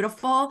neighborhood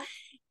beautiful.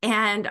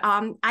 And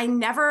I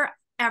never,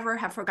 ever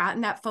have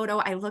forgotten that photo.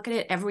 I look at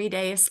it every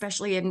day,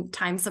 especially in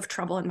times of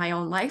trouble in my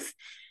own life.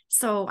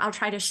 So I'll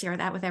try to share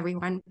that with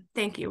everyone.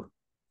 Thank you.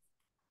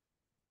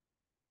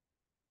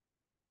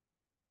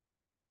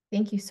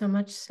 Thank you so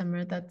much,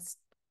 Summer. That's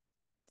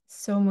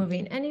so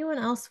moving. Anyone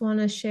else want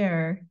to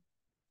share?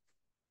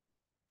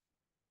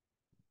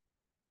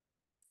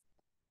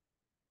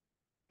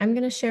 I'm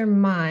going to share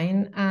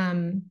mine.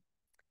 I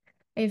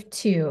have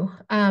 2.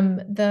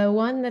 The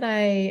one that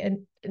I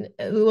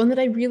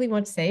really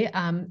want to say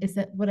is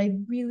that what I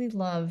really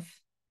love,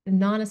 the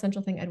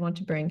non-essential thing I'd want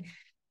to bring,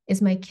 is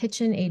my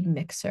KitchenAid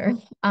mixer.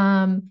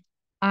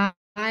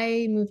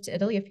 I moved to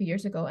Italy a few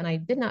years ago, and I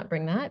did not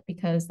bring that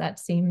because that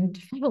seemed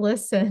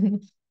frivolous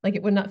and like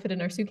it would not fit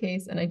in our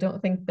suitcase, and I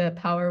don't think the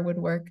power would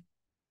work.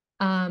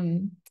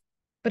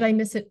 But I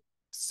miss it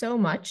so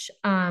much.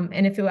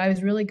 And if I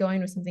was really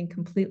going with something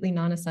completely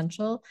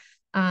non-essential,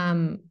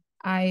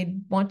 I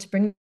want to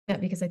bring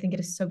that because I think it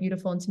is so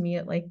beautiful, and to me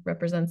it like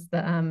represents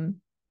the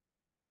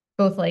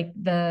both like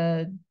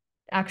the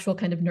actual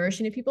kind of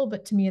nourishing of people,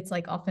 but to me it's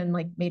like often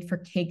like made for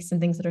cakes and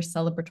things that are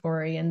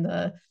celebratory, and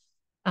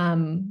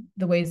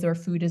the ways their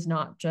food is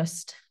not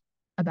just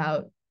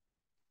about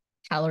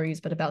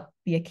calories but about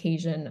the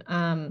occasion.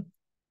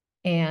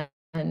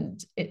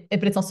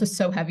 But it's also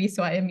so heavy,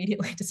 so I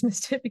immediately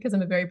dismissed it because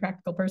I'm a very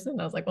practical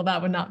person. I was like, well,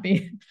 that would not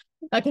be,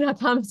 that cannot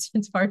come.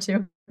 It's far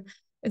too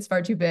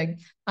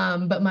big.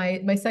 But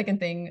my second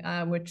thing,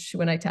 which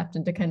when I tapped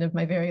into kind of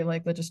my very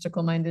like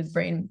logistical minded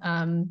brain,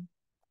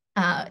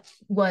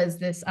 was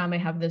this. I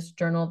have this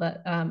journal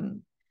that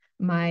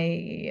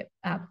my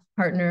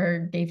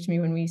partner gave to me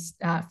when we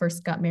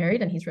first got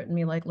married, and he's written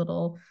me like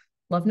little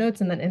love notes,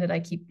 and then in it I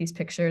keep these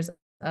pictures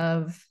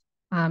of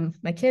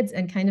my kids,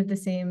 and kind of the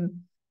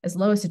same as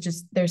Lois. It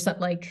just, there's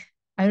something like,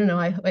 I don't know,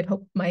 I'd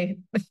hope my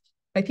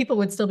people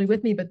would still be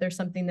with me, but there's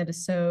something that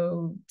is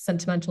so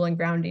sentimental and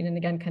grounding, and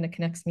again kind of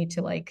connects me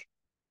to like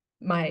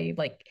my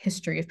like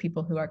history of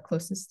people who are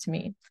closest to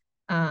me.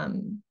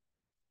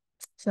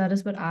 So that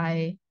is what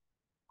I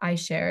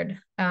shared.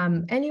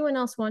 Anyone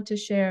else want to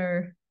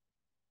share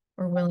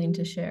or willing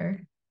to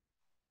share?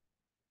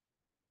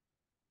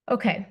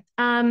 Okay,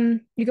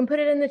 you can put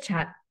it in the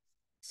chat.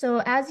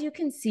 So as you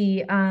can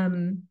see,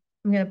 I'm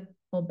gonna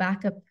pull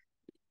back up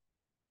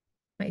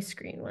my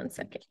screen 1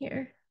 second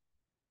here.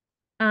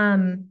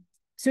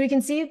 So we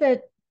can see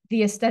that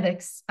the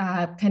aesthetics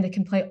kind of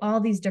can play all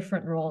these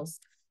different roles.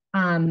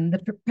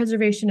 The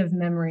preservation of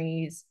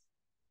memories,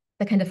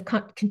 the kind of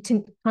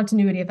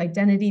continuity of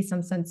identity,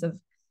 some sense of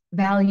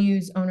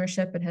values,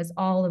 ownership. It has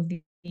all of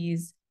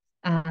these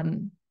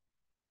kind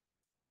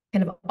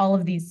of all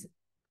of these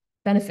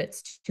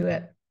benefits to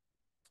it.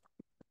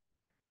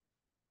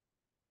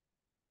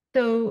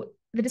 So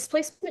the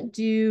displacement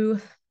due,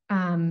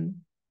 the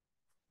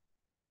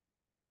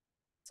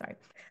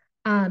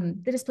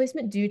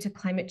displacement due to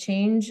climate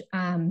change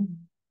and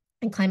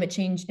climate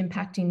change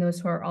impacting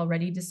those who are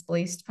already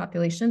displaced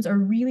populations are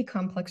really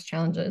complex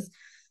challenges.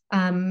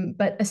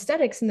 But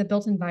aesthetics in the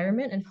built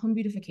environment and home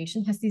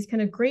beautification has these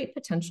kind of great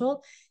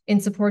potential in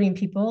supporting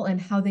people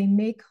and how they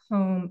make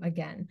home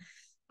again.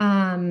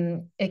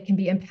 It can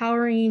be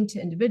empowering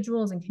to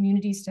individuals and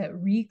communities to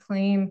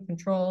reclaim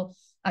control,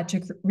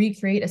 to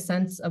recreate a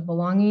sense of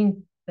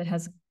belonging that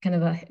has kind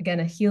of again,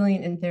 a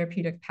healing and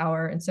therapeutic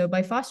power. And so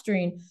by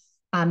fostering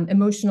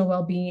emotional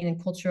well-being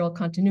and cultural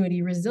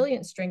continuity,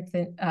 resilience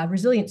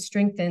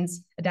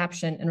strengthens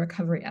adaptation and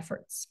recovery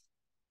efforts.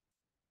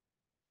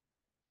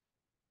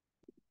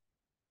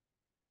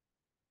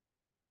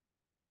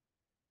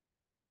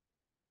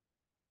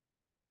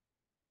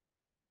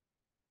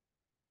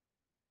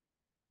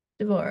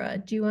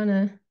 Devora, do you want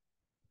to?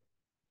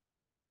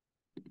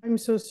 I'm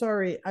so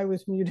sorry, I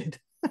was muted.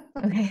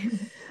 Okay.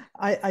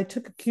 I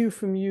took a cue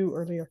from you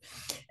earlier.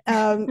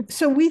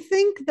 So we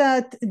think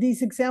that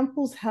these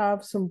examples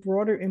have some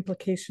broader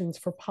implications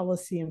for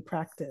policy and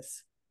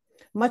practice.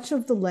 Much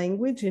of the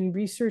language in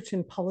research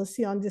and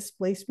policy on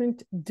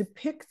displacement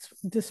depicts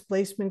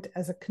displacement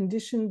as a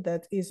condition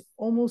that is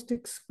almost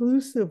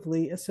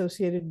exclusively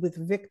associated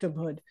with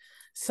victimhood,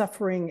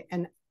 suffering,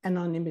 and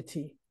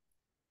anonymity.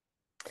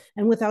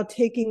 And without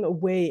taking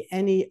away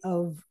any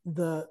of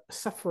the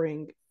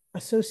suffering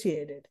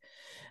associated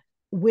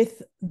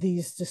with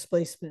these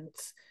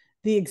displacements.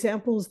 The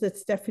examples that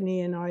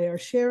Stephanie and I are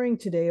sharing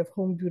today of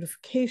home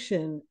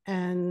beautification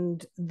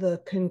and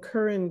the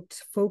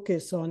concurrent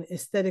focus on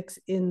aesthetics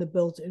in the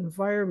built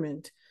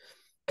environment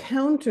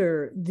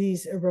counter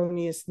these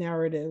erroneous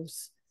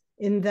narratives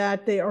in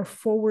that they are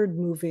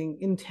forward-moving,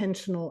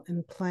 intentional,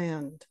 and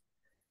planned.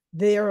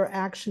 They are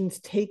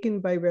actions taken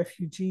by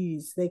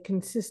refugees. They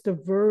consist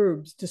of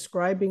verbs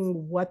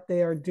describing what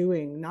they are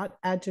doing, not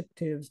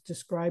adjectives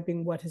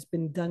describing what has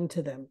been done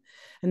to them.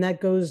 And that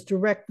goes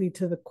directly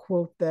to the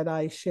quote that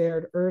I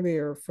shared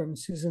earlier from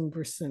Susan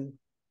Brisson.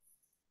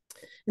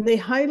 And they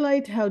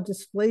highlight how the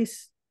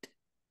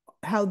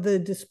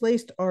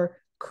displaced are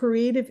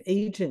creative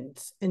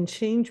agents and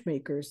change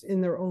makers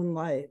in their own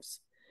lives,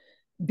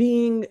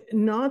 being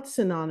not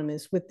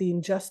synonymous with the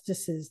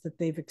injustices that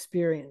they've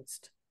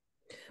experienced.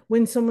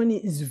 When someone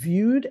is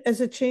viewed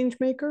as a change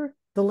maker,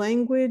 the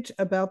language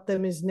about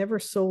them is never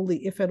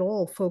solely, if at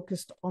all,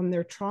 focused on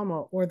their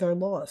trauma or their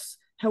loss,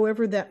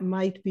 however that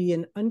might be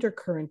an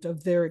undercurrent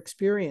of their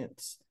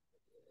experience.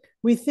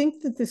 We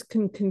think that this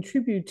can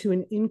contribute to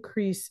an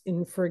increase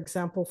in, for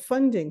example,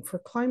 funding for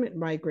climate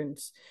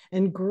migrants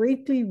and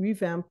greatly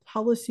revamp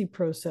policy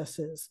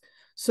processes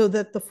so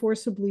that the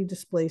forcibly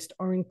displaced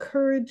are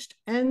encouraged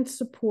and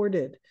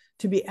supported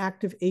to be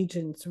active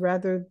agents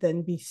rather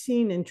than be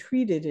seen and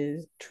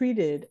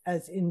treated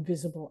as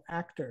invisible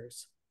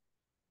actors.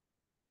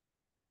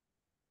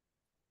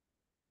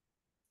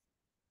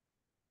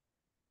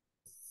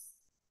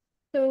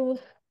 So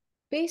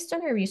based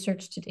on our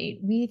research to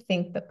date, we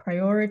think that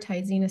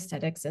prioritizing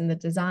aesthetics in the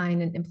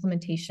design and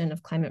implementation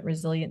of climate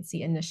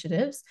resiliency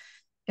initiatives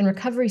and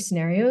recovery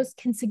scenarios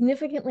can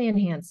significantly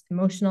enhance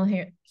emotional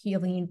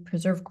healing,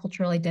 preserve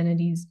cultural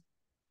identities,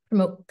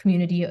 promote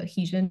community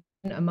cohesion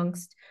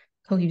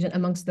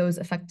amongst those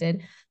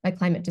affected by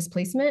climate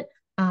displacement,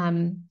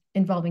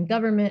 involving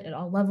government at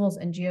all levels,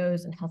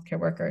 NGOs, and healthcare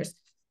workers.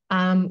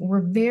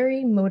 We're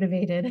very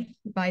motivated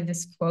by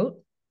this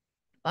quote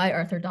by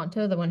Arthur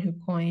Danto, the one who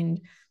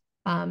coined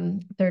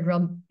third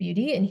realm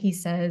beauty. And he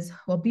says,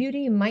 while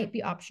beauty might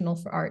be optional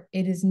for art,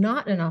 it is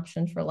not an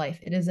option for life.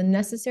 It is a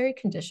necessary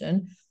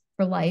condition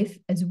for life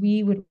as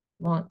we would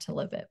want to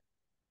live it.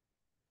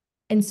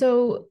 And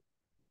so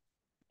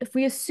if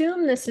we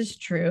assume this is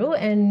true,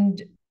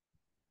 and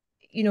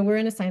we're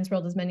in a science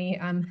world, as many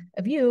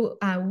of you,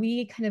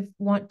 we kind of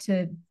want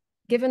to,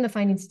 given the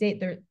findings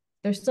state,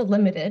 they're still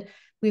limited.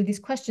 We have these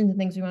questions and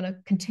things we want to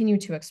continue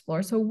to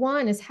explore. So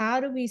one is, how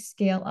do we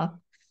scale up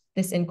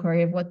this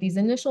inquiry of what these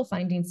initial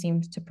findings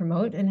seem to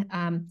promote? And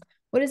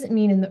what does it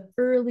mean in the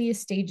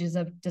earliest stages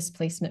of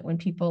displacement when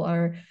people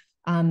are,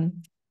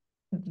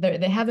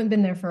 they haven't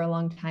been there for a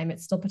long time,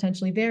 it's still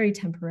potentially very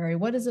temporary.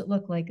 What does it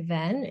look like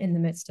then in the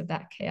midst of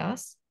that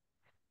chaos?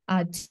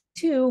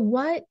 Two,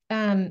 what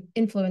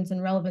influence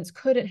and relevance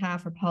could it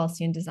have for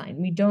policy and design?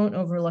 We don't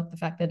overlook the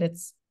fact that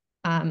it's,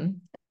 at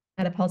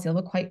a policy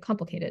level, quite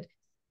complicated.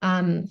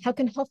 How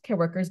can healthcare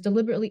workers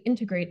deliberately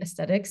integrate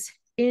aesthetics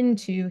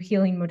into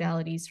healing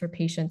modalities for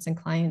patients and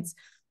clients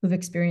who've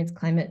experienced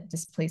climate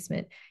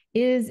displacement?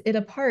 Is it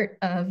a part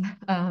of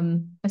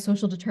a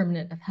social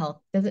determinant of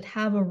health? Does it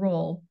have a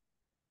role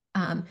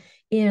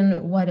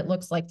in what it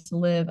looks like to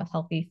live a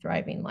healthy,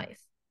 thriving life?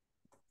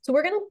 So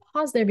we're going to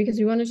pause there because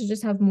we wanted to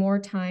just have more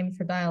time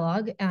for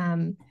dialogue.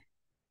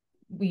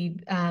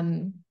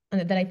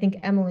 That I think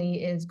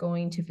Emily is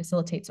going to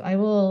facilitate. So I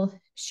will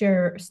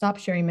stop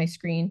sharing my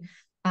screen,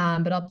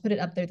 but I'll put it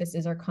up there. This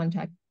is our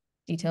contact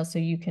details, so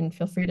you can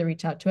feel free to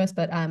reach out to us.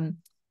 But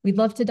we'd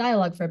love to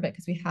dialogue for a bit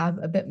because we have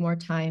a bit more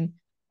time,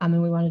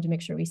 and we wanted to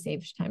make sure we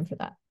saved time for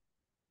that.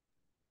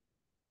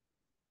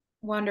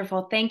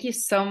 Wonderful. Thank you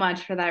so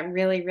much for that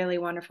really, really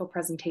wonderful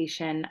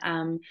presentation.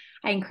 I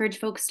encourage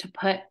folks to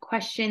put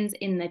questions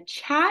in the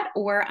chat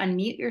or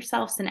unmute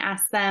yourselves and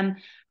ask them.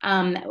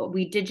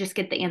 We did just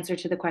get the answer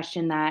to the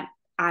question that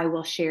I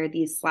will share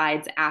these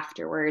slides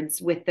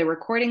afterwards with the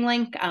recording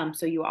link,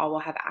 so you all will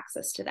have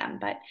access to them.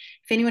 But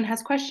if anyone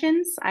has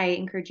questions, I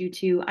encourage you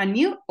to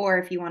unmute, or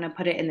if you want to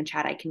put it in the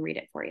chat, I can read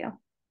it for you.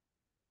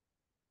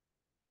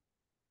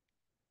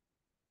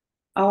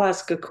 I'll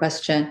ask a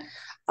question.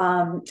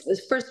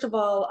 First of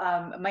all,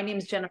 my name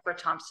is Jennifer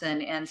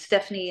Thompson, and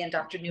Stephanie and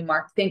Dr.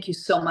 Neumark, thank you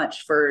so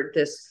much for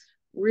this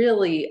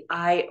really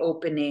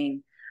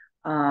eye-opening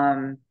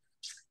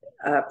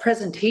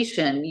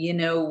presentation. You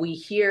know, we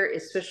hear,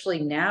 especially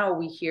now,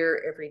 we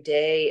hear every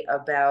day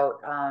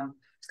about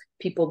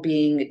people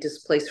being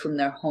displaced from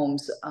their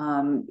homes,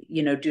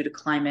 you know, due to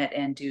climate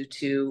and due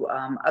to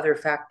other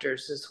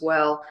factors as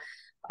well.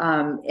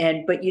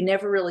 But you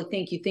never really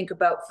you think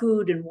about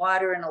food and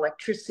water and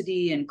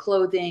electricity and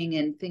clothing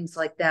and things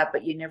like that,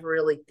 but you never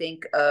really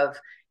think of,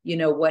 you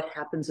know, what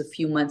happens a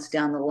few months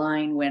down the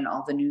line when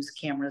all the news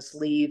cameras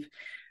leave.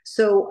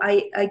 So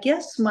I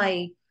guess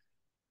my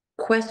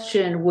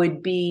question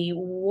would be,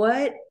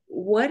 what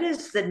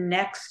is the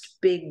next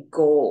big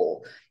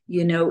goal?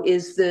 You know,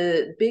 is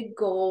the big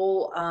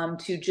goal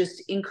to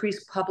just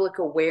increase public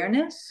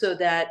awareness so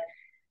that,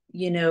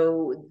 you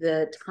know,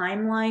 the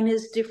timeline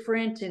is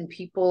different and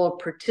people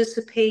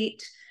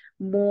participate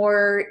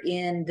more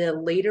in the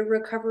later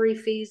recovery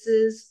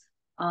phases?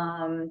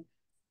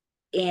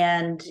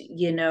 And,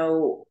 you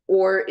know,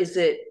 or is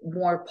it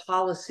more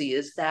policy?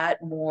 Is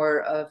that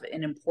more of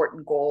an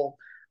important goal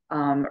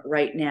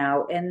right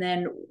now? And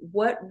then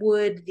what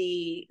would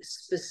the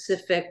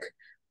specific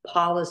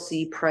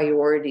policy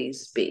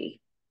priorities be?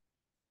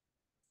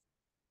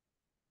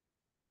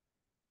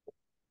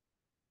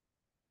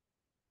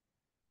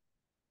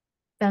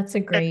 That's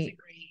a great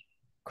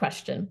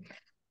question.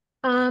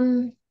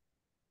 Devora,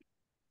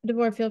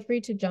 feel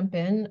free to jump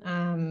in.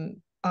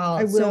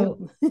 I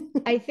will. So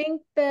I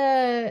think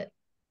well,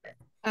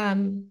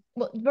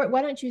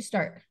 why don't you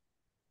start?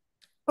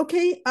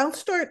 Okay, I'll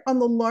start on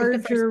the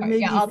larger,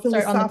 maybe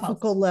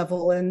philosophical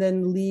level, and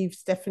then leave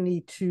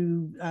Stephanie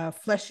to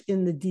flesh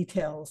in the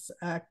details.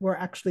 We're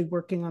actually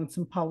working on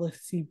some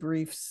policy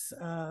briefs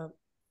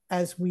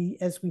as we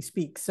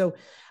speak. So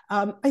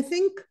I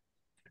think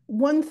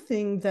one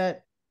thing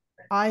that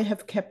I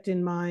have kept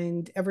in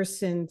mind ever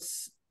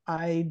since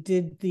I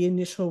did the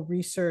initial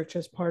research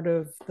as part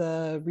of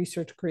the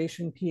research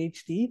creation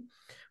PhD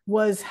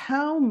was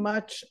how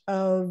much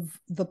of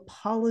the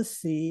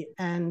policy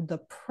and the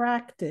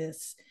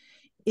practice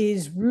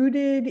is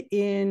rooted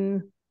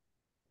in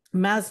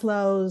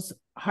Maslow's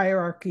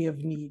hierarchy of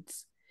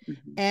needs.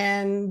 Mm-hmm.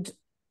 And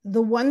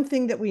the one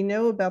thing that we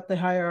know about the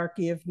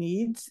hierarchy of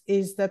needs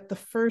is that the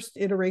first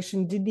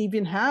iteration didn't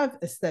even have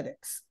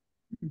aesthetics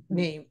mm-hmm.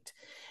 named.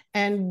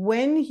 And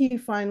when he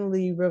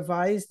finally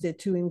revised it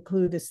to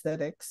include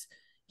aesthetics,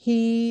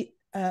 he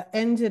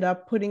ended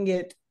up putting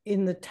it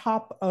in the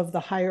top of the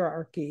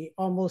hierarchy,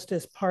 almost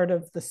as part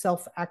of the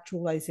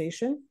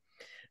self-actualization.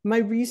 My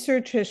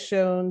research has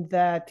shown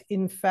that,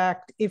 in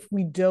fact, if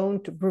we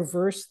don't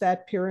reverse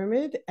that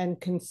pyramid and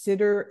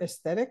consider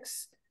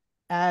aesthetics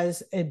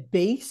as a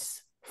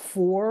base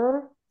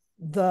for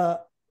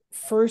the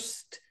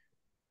first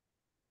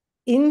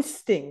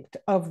instinct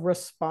of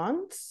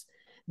response,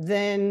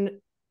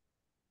 then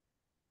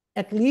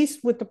at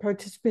least with the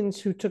participants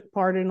who took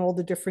part in all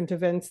the different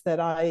events that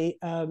I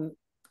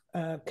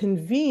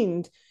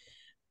convened,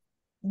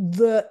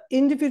 the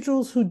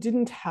individuals who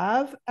didn't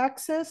have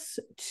access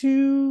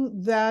to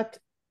that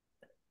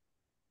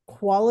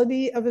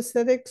quality of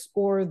aesthetics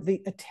or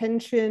the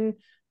attention,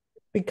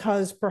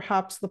 because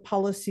perhaps the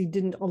policy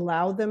didn't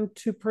allow them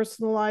to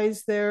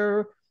personalize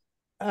their,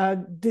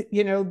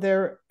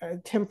 their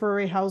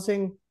temporary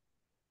housing,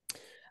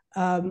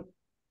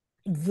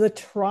 the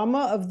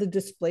trauma of the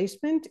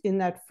displacement in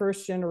that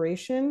first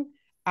generation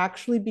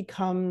actually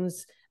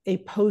becomes a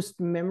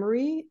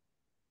post-memory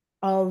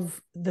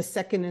of the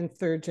second and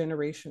third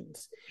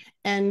generations.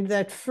 And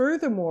that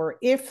furthermore,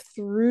 if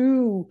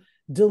through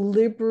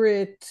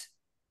deliberate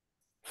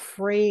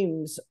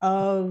frames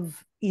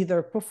of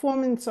either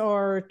performance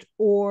art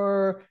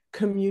or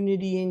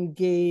community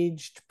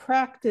engaged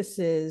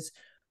practices,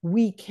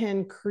 we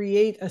can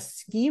create a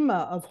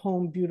schema of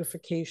home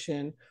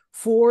beautification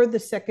for the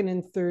second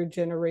and third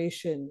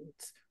generations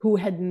who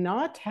had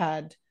not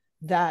had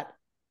that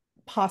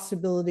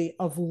possibility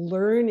of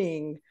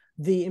learning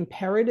the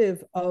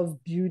imperative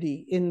of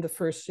beauty in the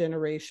first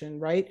generation,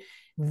 right?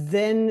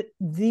 Then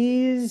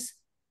these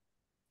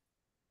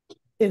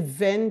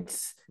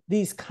events,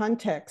 these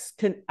contexts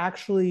can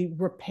actually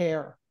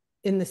repair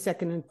in the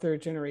second and third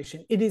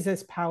generation. It is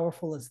as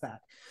powerful as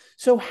that.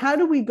 So how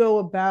do we go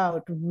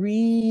about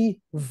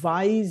revising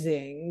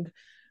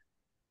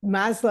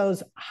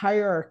Maslow's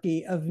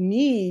hierarchy of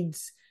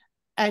needs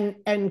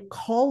and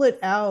call it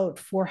out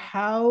for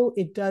how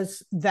it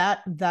does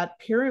that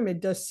pyramid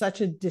does such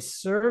a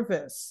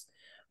disservice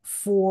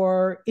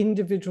for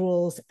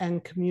individuals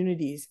and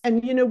communities?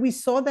 And we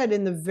saw that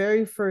in the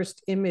very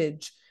first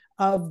image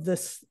of the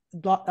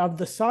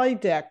side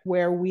deck,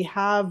 where we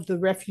have the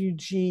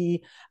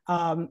refugee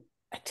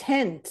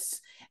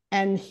tents,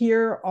 and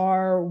here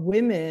are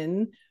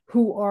women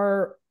who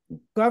are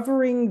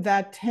governing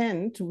that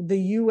tent, the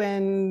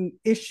UN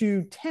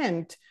issued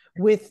tent,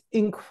 with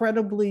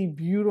incredibly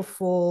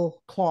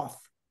beautiful cloth,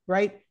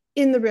 right?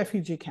 In the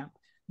refugee camp.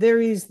 There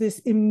is this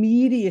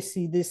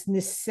immediacy, this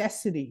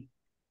necessity,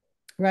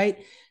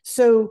 right?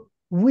 So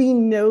we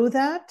know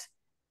that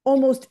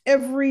almost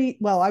every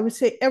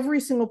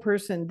single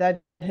person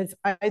that has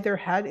either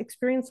had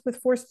experience with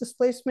forced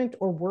displacement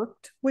or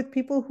worked with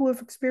people who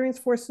have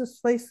experienced forced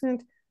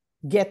displacement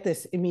get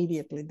this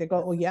immediately. They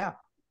go, oh yeah,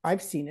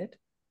 I've seen it.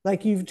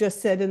 Like you've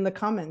just said in the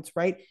comments,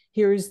 right?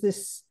 Here's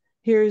this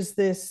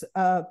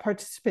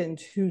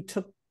participant who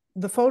took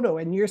the photo,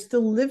 and you're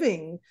still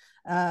living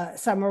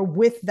somewhere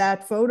with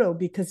that photo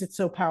because it's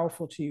so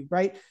powerful to you,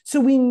 right? So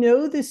we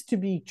know this to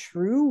be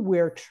true.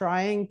 We're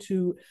trying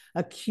to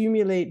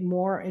accumulate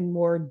more and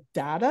more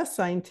data,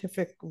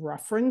 scientific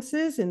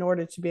references, in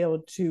order to be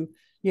able to,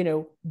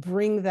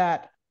 bring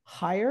that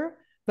higher.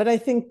 But I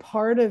think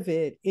part of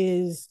it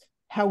is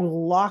how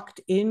locked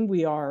in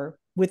we are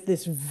with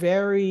this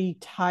very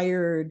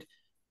tired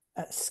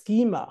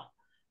schema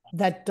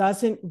that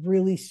doesn't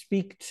really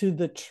speak to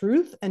the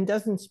truth and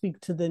doesn't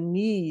speak to the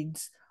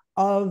needs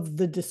of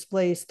the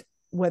displaced,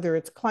 whether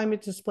it's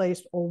climate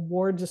displaced or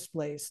war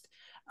displaced,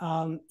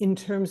 in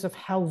terms of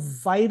how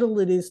vital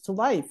it is to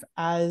life,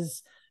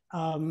 as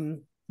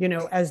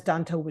as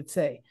Dante would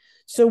say.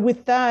 So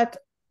with that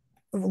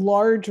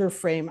larger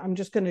frame, I'm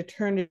just going to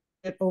turn it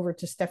over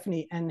to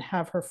Stephanie and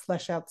have her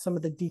flesh out some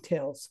of the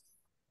details.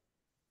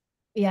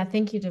 Yeah,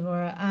 thank you,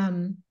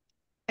 Devora.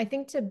 I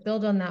think to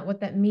build on that, what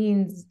that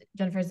means,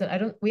 Jennifer, is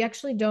that we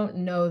actually don't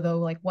know though,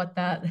 like what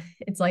that,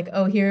 it's like,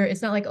 oh, here,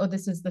 it's not like, oh,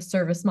 this is the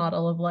service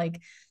model of like,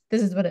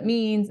 this is what it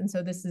means. And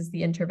so this is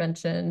the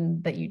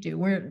intervention that you do.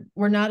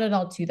 We're not at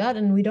all to that.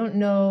 And we don't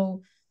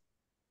know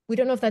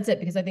if that's it,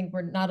 because I think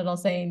we're not at all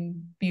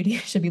saying beauty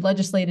should be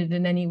legislated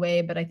in any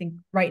way. But I think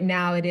right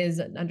now it is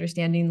an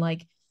understanding,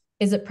 like,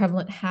 is it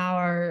prevalent?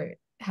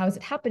 How is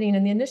it happening?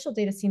 And the initial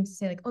data seems to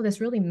say like, oh,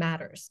 this really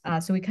matters.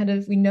 So we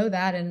know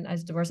that. And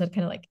as Devora said,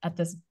 kind of like at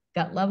this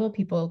gut level,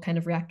 people kind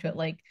of react to it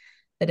like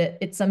that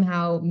it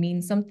somehow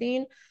means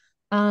something.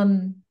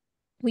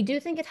 We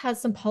do think it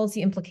has some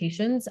policy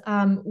implications.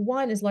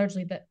 One is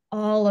largely that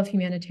all of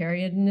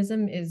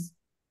humanitarianism is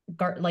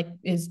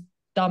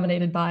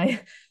dominated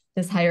by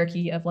this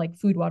hierarchy of like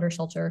food, water,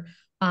 shelter,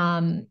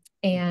 and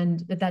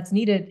that's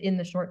needed in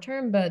the short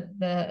term, but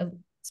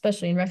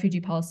especially in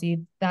refugee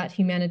policy, that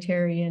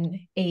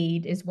humanitarian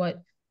aid is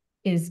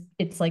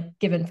it's like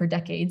given for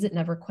decades. It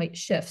never quite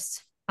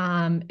shifts.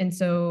 And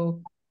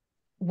so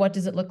what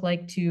would it look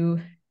like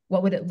to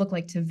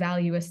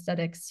value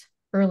aesthetics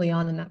early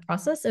on in that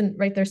process? And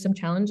right, there's some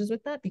challenges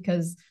with that,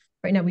 because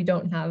right now we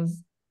don't have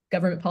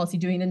government policy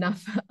doing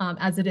enough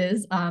as it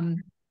is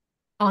on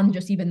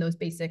just even those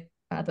basic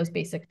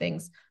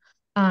things.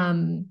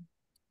 And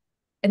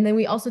then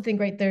we also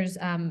think, right, there's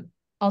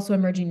also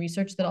emerging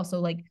research that also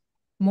like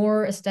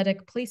more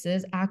aesthetic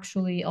places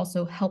actually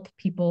also help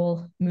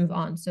people move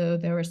on. So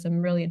there were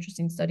some really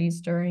interesting studies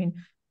during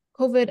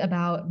COVID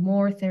about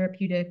more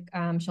therapeutic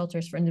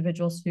shelters for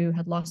individuals who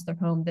had lost their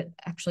home that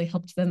actually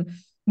helped them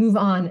move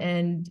on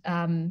and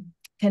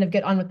kind of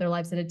get on with their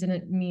lives. That it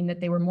didn't mean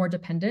that they were more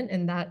dependent,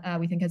 and that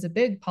we think has a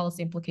big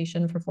policy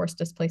implication for forced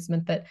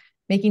displacement, that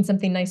making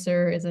something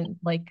nicer isn't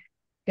like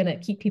going to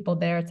keep people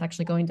there. It's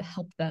actually going to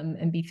help them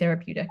and be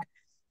therapeutic.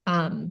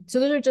 So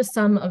those are just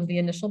some of the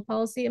initial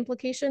policy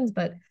implications,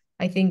 but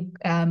I think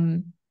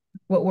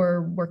what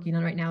we're working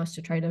on right now is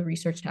to try to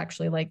research to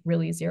actually like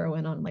really zero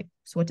in on like,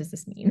 so what does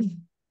this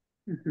mean?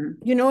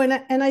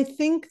 Mm-hmm. And I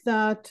think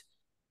that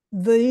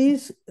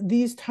these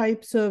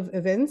types of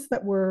events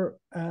that we're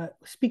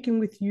speaking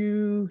with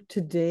you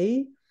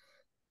today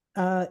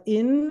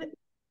in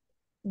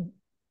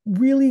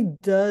really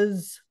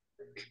does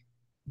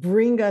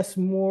bring us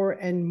more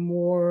and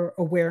more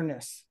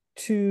awareness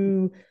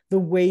to the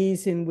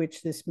ways in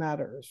which this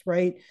matters,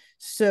 right?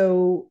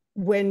 So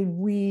when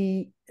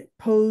we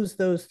pose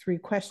those three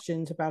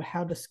questions about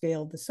how to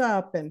scale this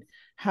up and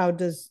how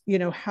does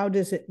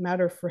it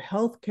matter for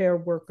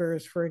healthcare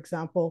workers, for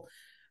example,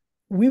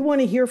 we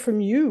want to hear from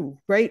you,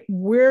 right?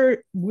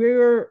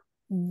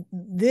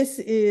 This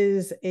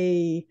is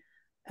an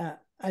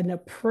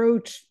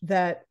approach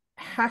that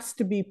has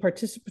to be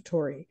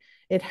participatory.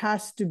 It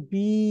has to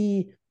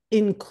be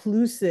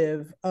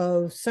inclusive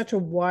of such a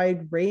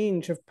wide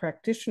range of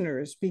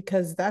practitioners,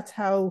 because that's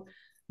how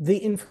the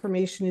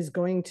information is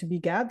going to be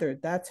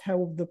gathered. That's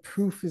how the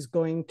proof is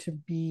going to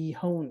be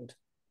honed.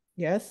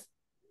 Yes?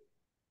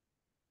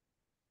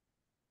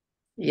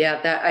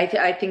 Yeah,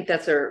 I think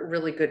that's a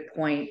really good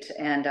point,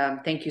 and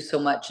thank you so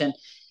much. And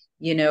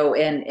you know,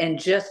 and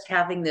just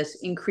having this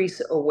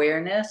increased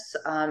awareness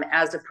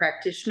as a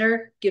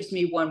practitioner gives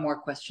me one more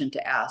question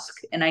to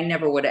ask, and I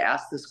never would have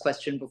asked this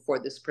question before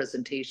this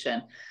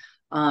presentation.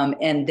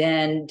 And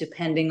then,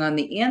 depending on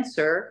the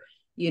answer,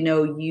 you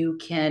know, you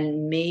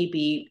can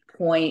maybe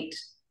point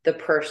the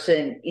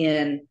person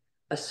in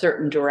a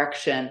certain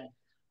direction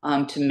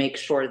to make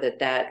sure that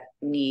that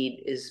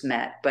need is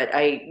met. But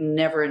I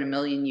never in a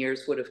million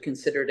years would have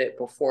considered it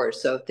before.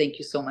 So thank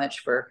you so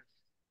much for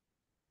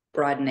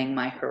broadening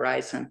my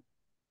horizon.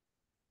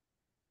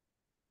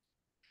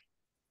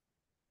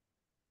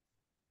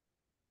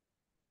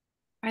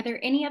 Are there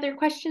any other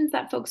questions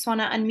that folks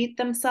want to unmute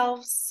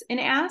themselves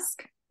and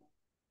ask?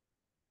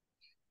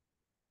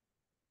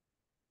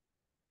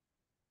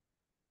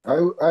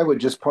 I would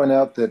just point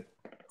out that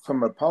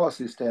from a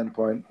policy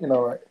standpoint, you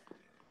know,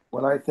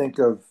 when I think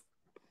of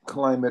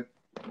climate,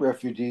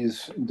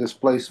 refugees,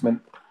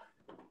 displacement,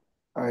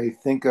 I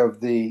think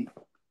of the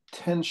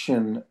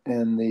tension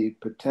and the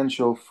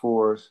potential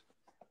for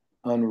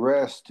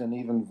unrest and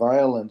even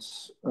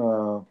violence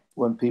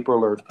when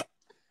people are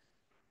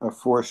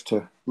forced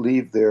to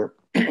leave their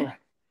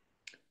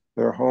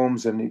their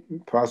homes and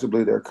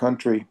possibly their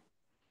country.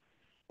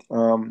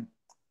 And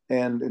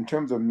in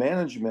terms of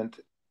management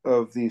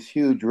of these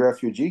huge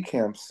refugee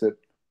camps that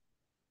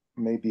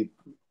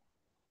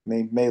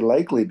may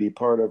likely be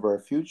part of our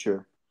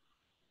future,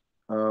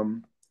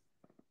 that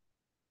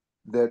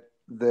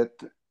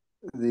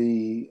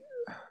the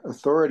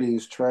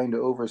authorities trying to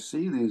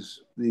oversee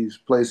these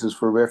places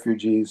for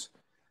refugees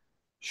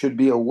should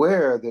be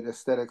aware that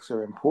aesthetics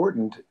are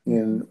important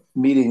in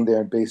meeting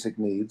their basic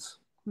needs,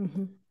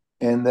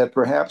 and that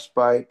perhaps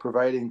by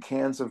providing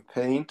cans of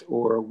paint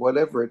or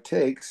whatever it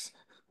takes,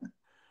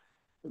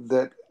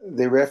 that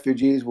the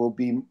refugees will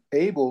be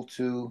able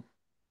to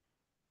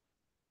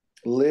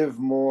live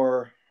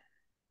more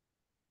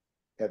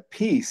at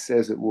peace,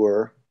 as it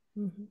were,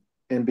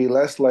 and be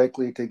less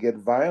likely to get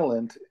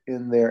violent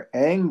in their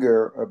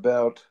anger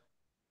about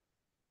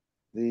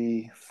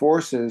the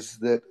forces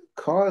that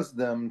caused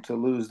them to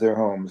lose their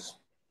homes.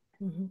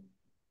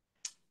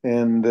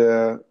 And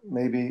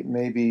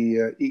maybe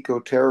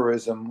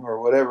eco-terrorism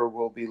or whatever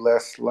will be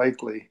less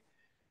likely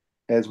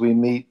as we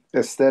meet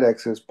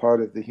aesthetics as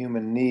part of the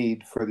human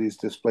need for these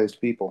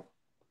displaced people.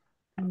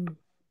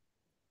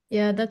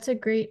 Yeah, that's a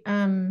great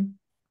point,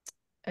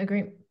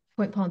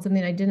 Paul. And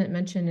something I didn't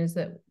mention is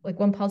that, like,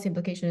 one policy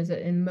implication is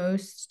that in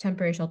most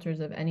temporary shelters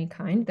of any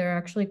kind, there are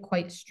actually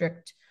quite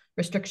strict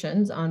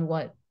restrictions on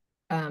what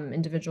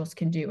individuals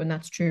can do. And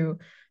that's true,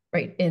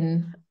 right,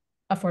 in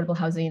affordable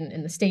housing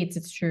in the States.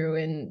 It's true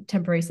in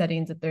temporary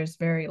settings that there's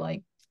very,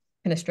 like,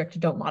 kind of strict,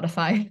 don't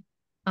modify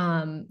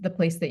the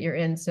place that you're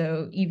in.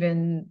 So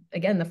even,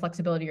 again, the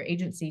flexibility or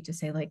agency to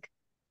say, like,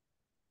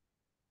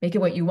 make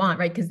it what you want,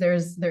 right? Because there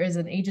is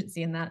an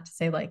agency in that to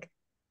say, like,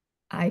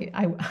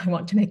 I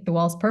want to make the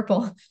walls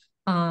purple,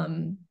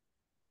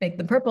 make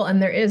them purple.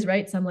 And there is,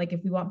 right, some, like,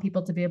 if we want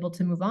people to be able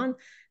to move on,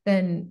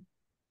 then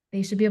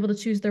they should be able to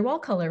choose their wall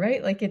color,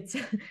 right? Like, it's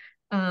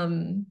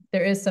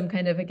there is some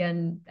kind of,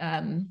 again,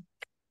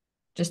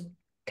 just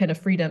kind of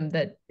freedom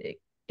that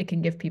it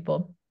can give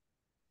people.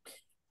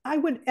 I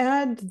would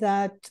add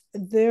that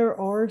there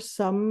are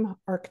some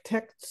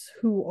architects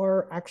who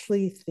are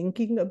actually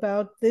thinking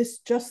about this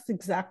just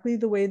exactly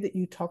the way that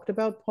you talked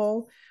about,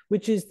 Paul,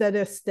 which is that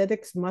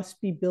aesthetics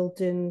must be built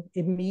in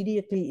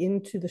immediately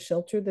into the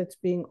shelter that's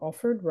being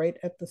offered right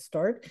at the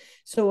start.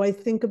 So I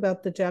think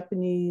about the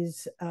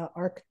Japanese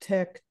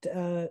architect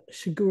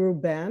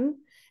Shigeru Ban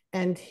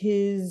and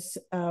his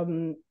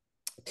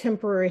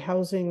temporary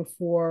housing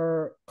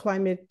for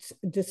climate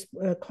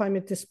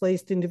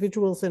displaced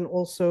individuals and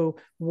also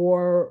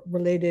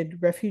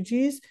war-related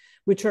refugees,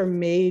 which are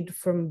made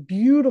from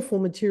beautiful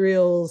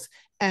materials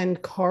and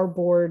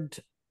cardboard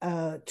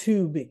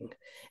tubing.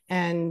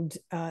 And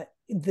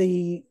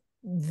the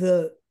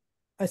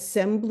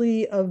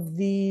assembly of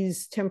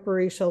these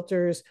temporary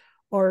shelters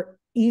are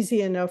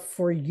easy enough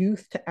for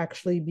youth to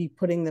actually be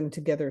putting them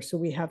together. So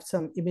we have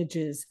some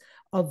images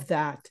of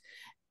that.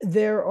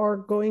 There are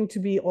going to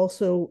be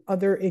also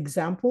other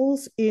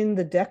examples in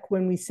the deck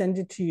when we send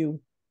it to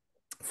you.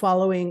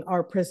 Following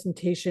our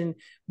presentation,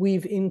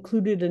 we've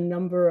included a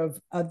number of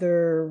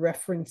other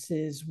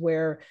references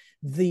where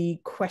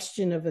the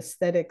question of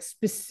aesthetics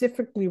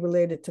specifically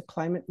related to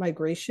climate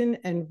migration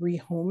and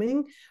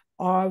rehoming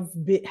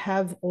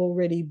have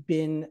already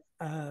been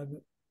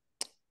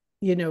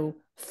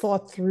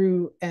thought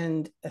through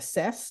and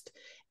assessed.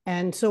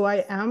 And so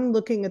I am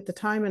looking at the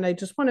time, and I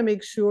just want to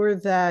make sure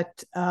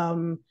that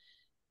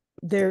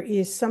there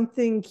is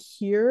something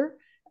here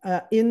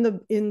in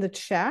the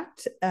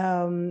chat.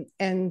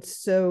 And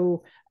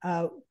so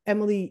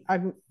Emily,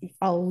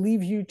 I'll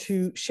leave you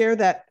to share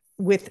that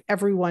with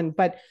everyone,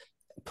 but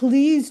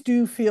please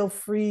do feel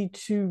free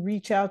to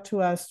reach out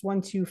to us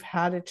once you've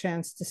had a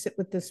chance to sit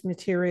with this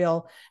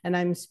material. And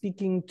I'm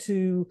speaking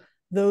to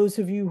those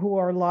of you who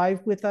are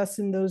live with us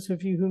and those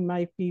of you who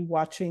might be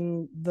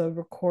watching the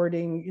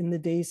recording in the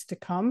days to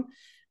come.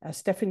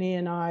 Stephanie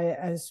and I,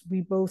 as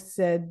we both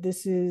said,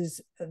 this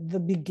is the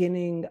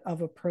beginning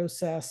of a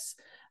process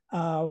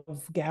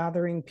of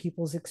gathering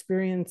people's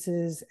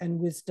experiences and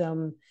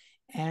wisdom.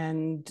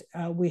 And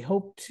we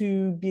hope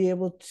to be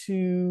able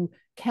to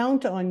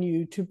count on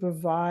you to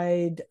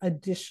provide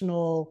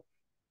additional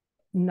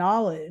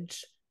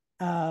knowledge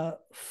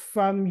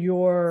from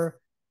your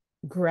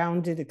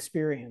grounded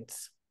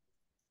experience.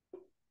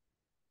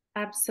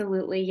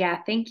 Absolutely.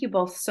 Yeah. Thank you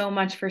both so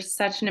much for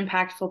such an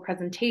impactful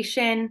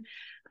presentation.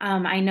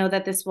 I know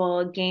that this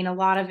will gain a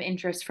lot of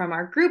interest from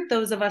our group,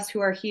 those of us who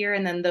are here,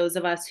 and then those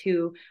of us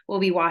who will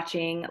be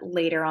watching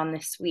later on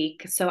this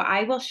week. So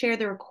I will share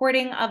the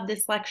recording of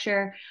this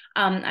lecture.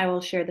 I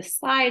will share the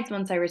slides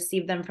once I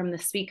receive them from the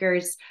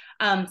speakers.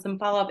 Some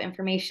follow-up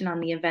information on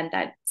the event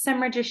that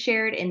Semra just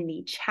shared in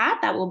the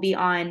chat that will be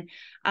on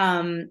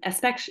a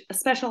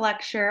special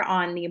lecture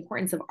on the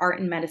importance of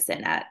art and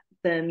medicine at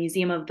the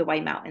Museum of the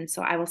White Mountains.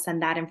 So I will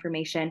send that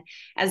information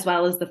as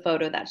well as the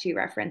photo that she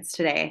referenced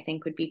today, I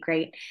think would be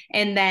great.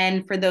 And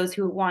then for those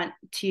who want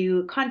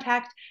to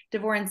contact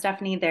Devora and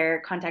Stephanie, their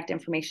contact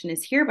information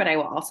is here, but I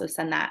will also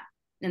send that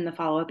in the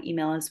follow-up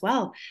email as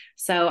well.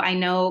 So I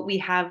know we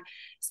have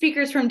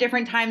speakers from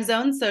different time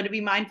zones, so to be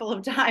mindful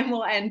of time,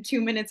 we'll end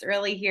 2 minutes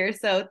early here.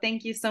 So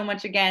thank you so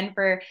much again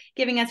for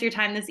giving us your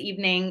time this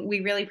evening. We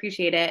really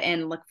appreciate it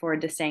and look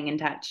forward to staying in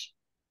touch.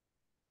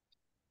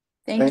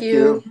 Thank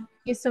you. Thank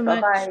you so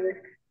much. Bye-bye.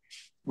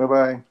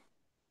 Bye-bye.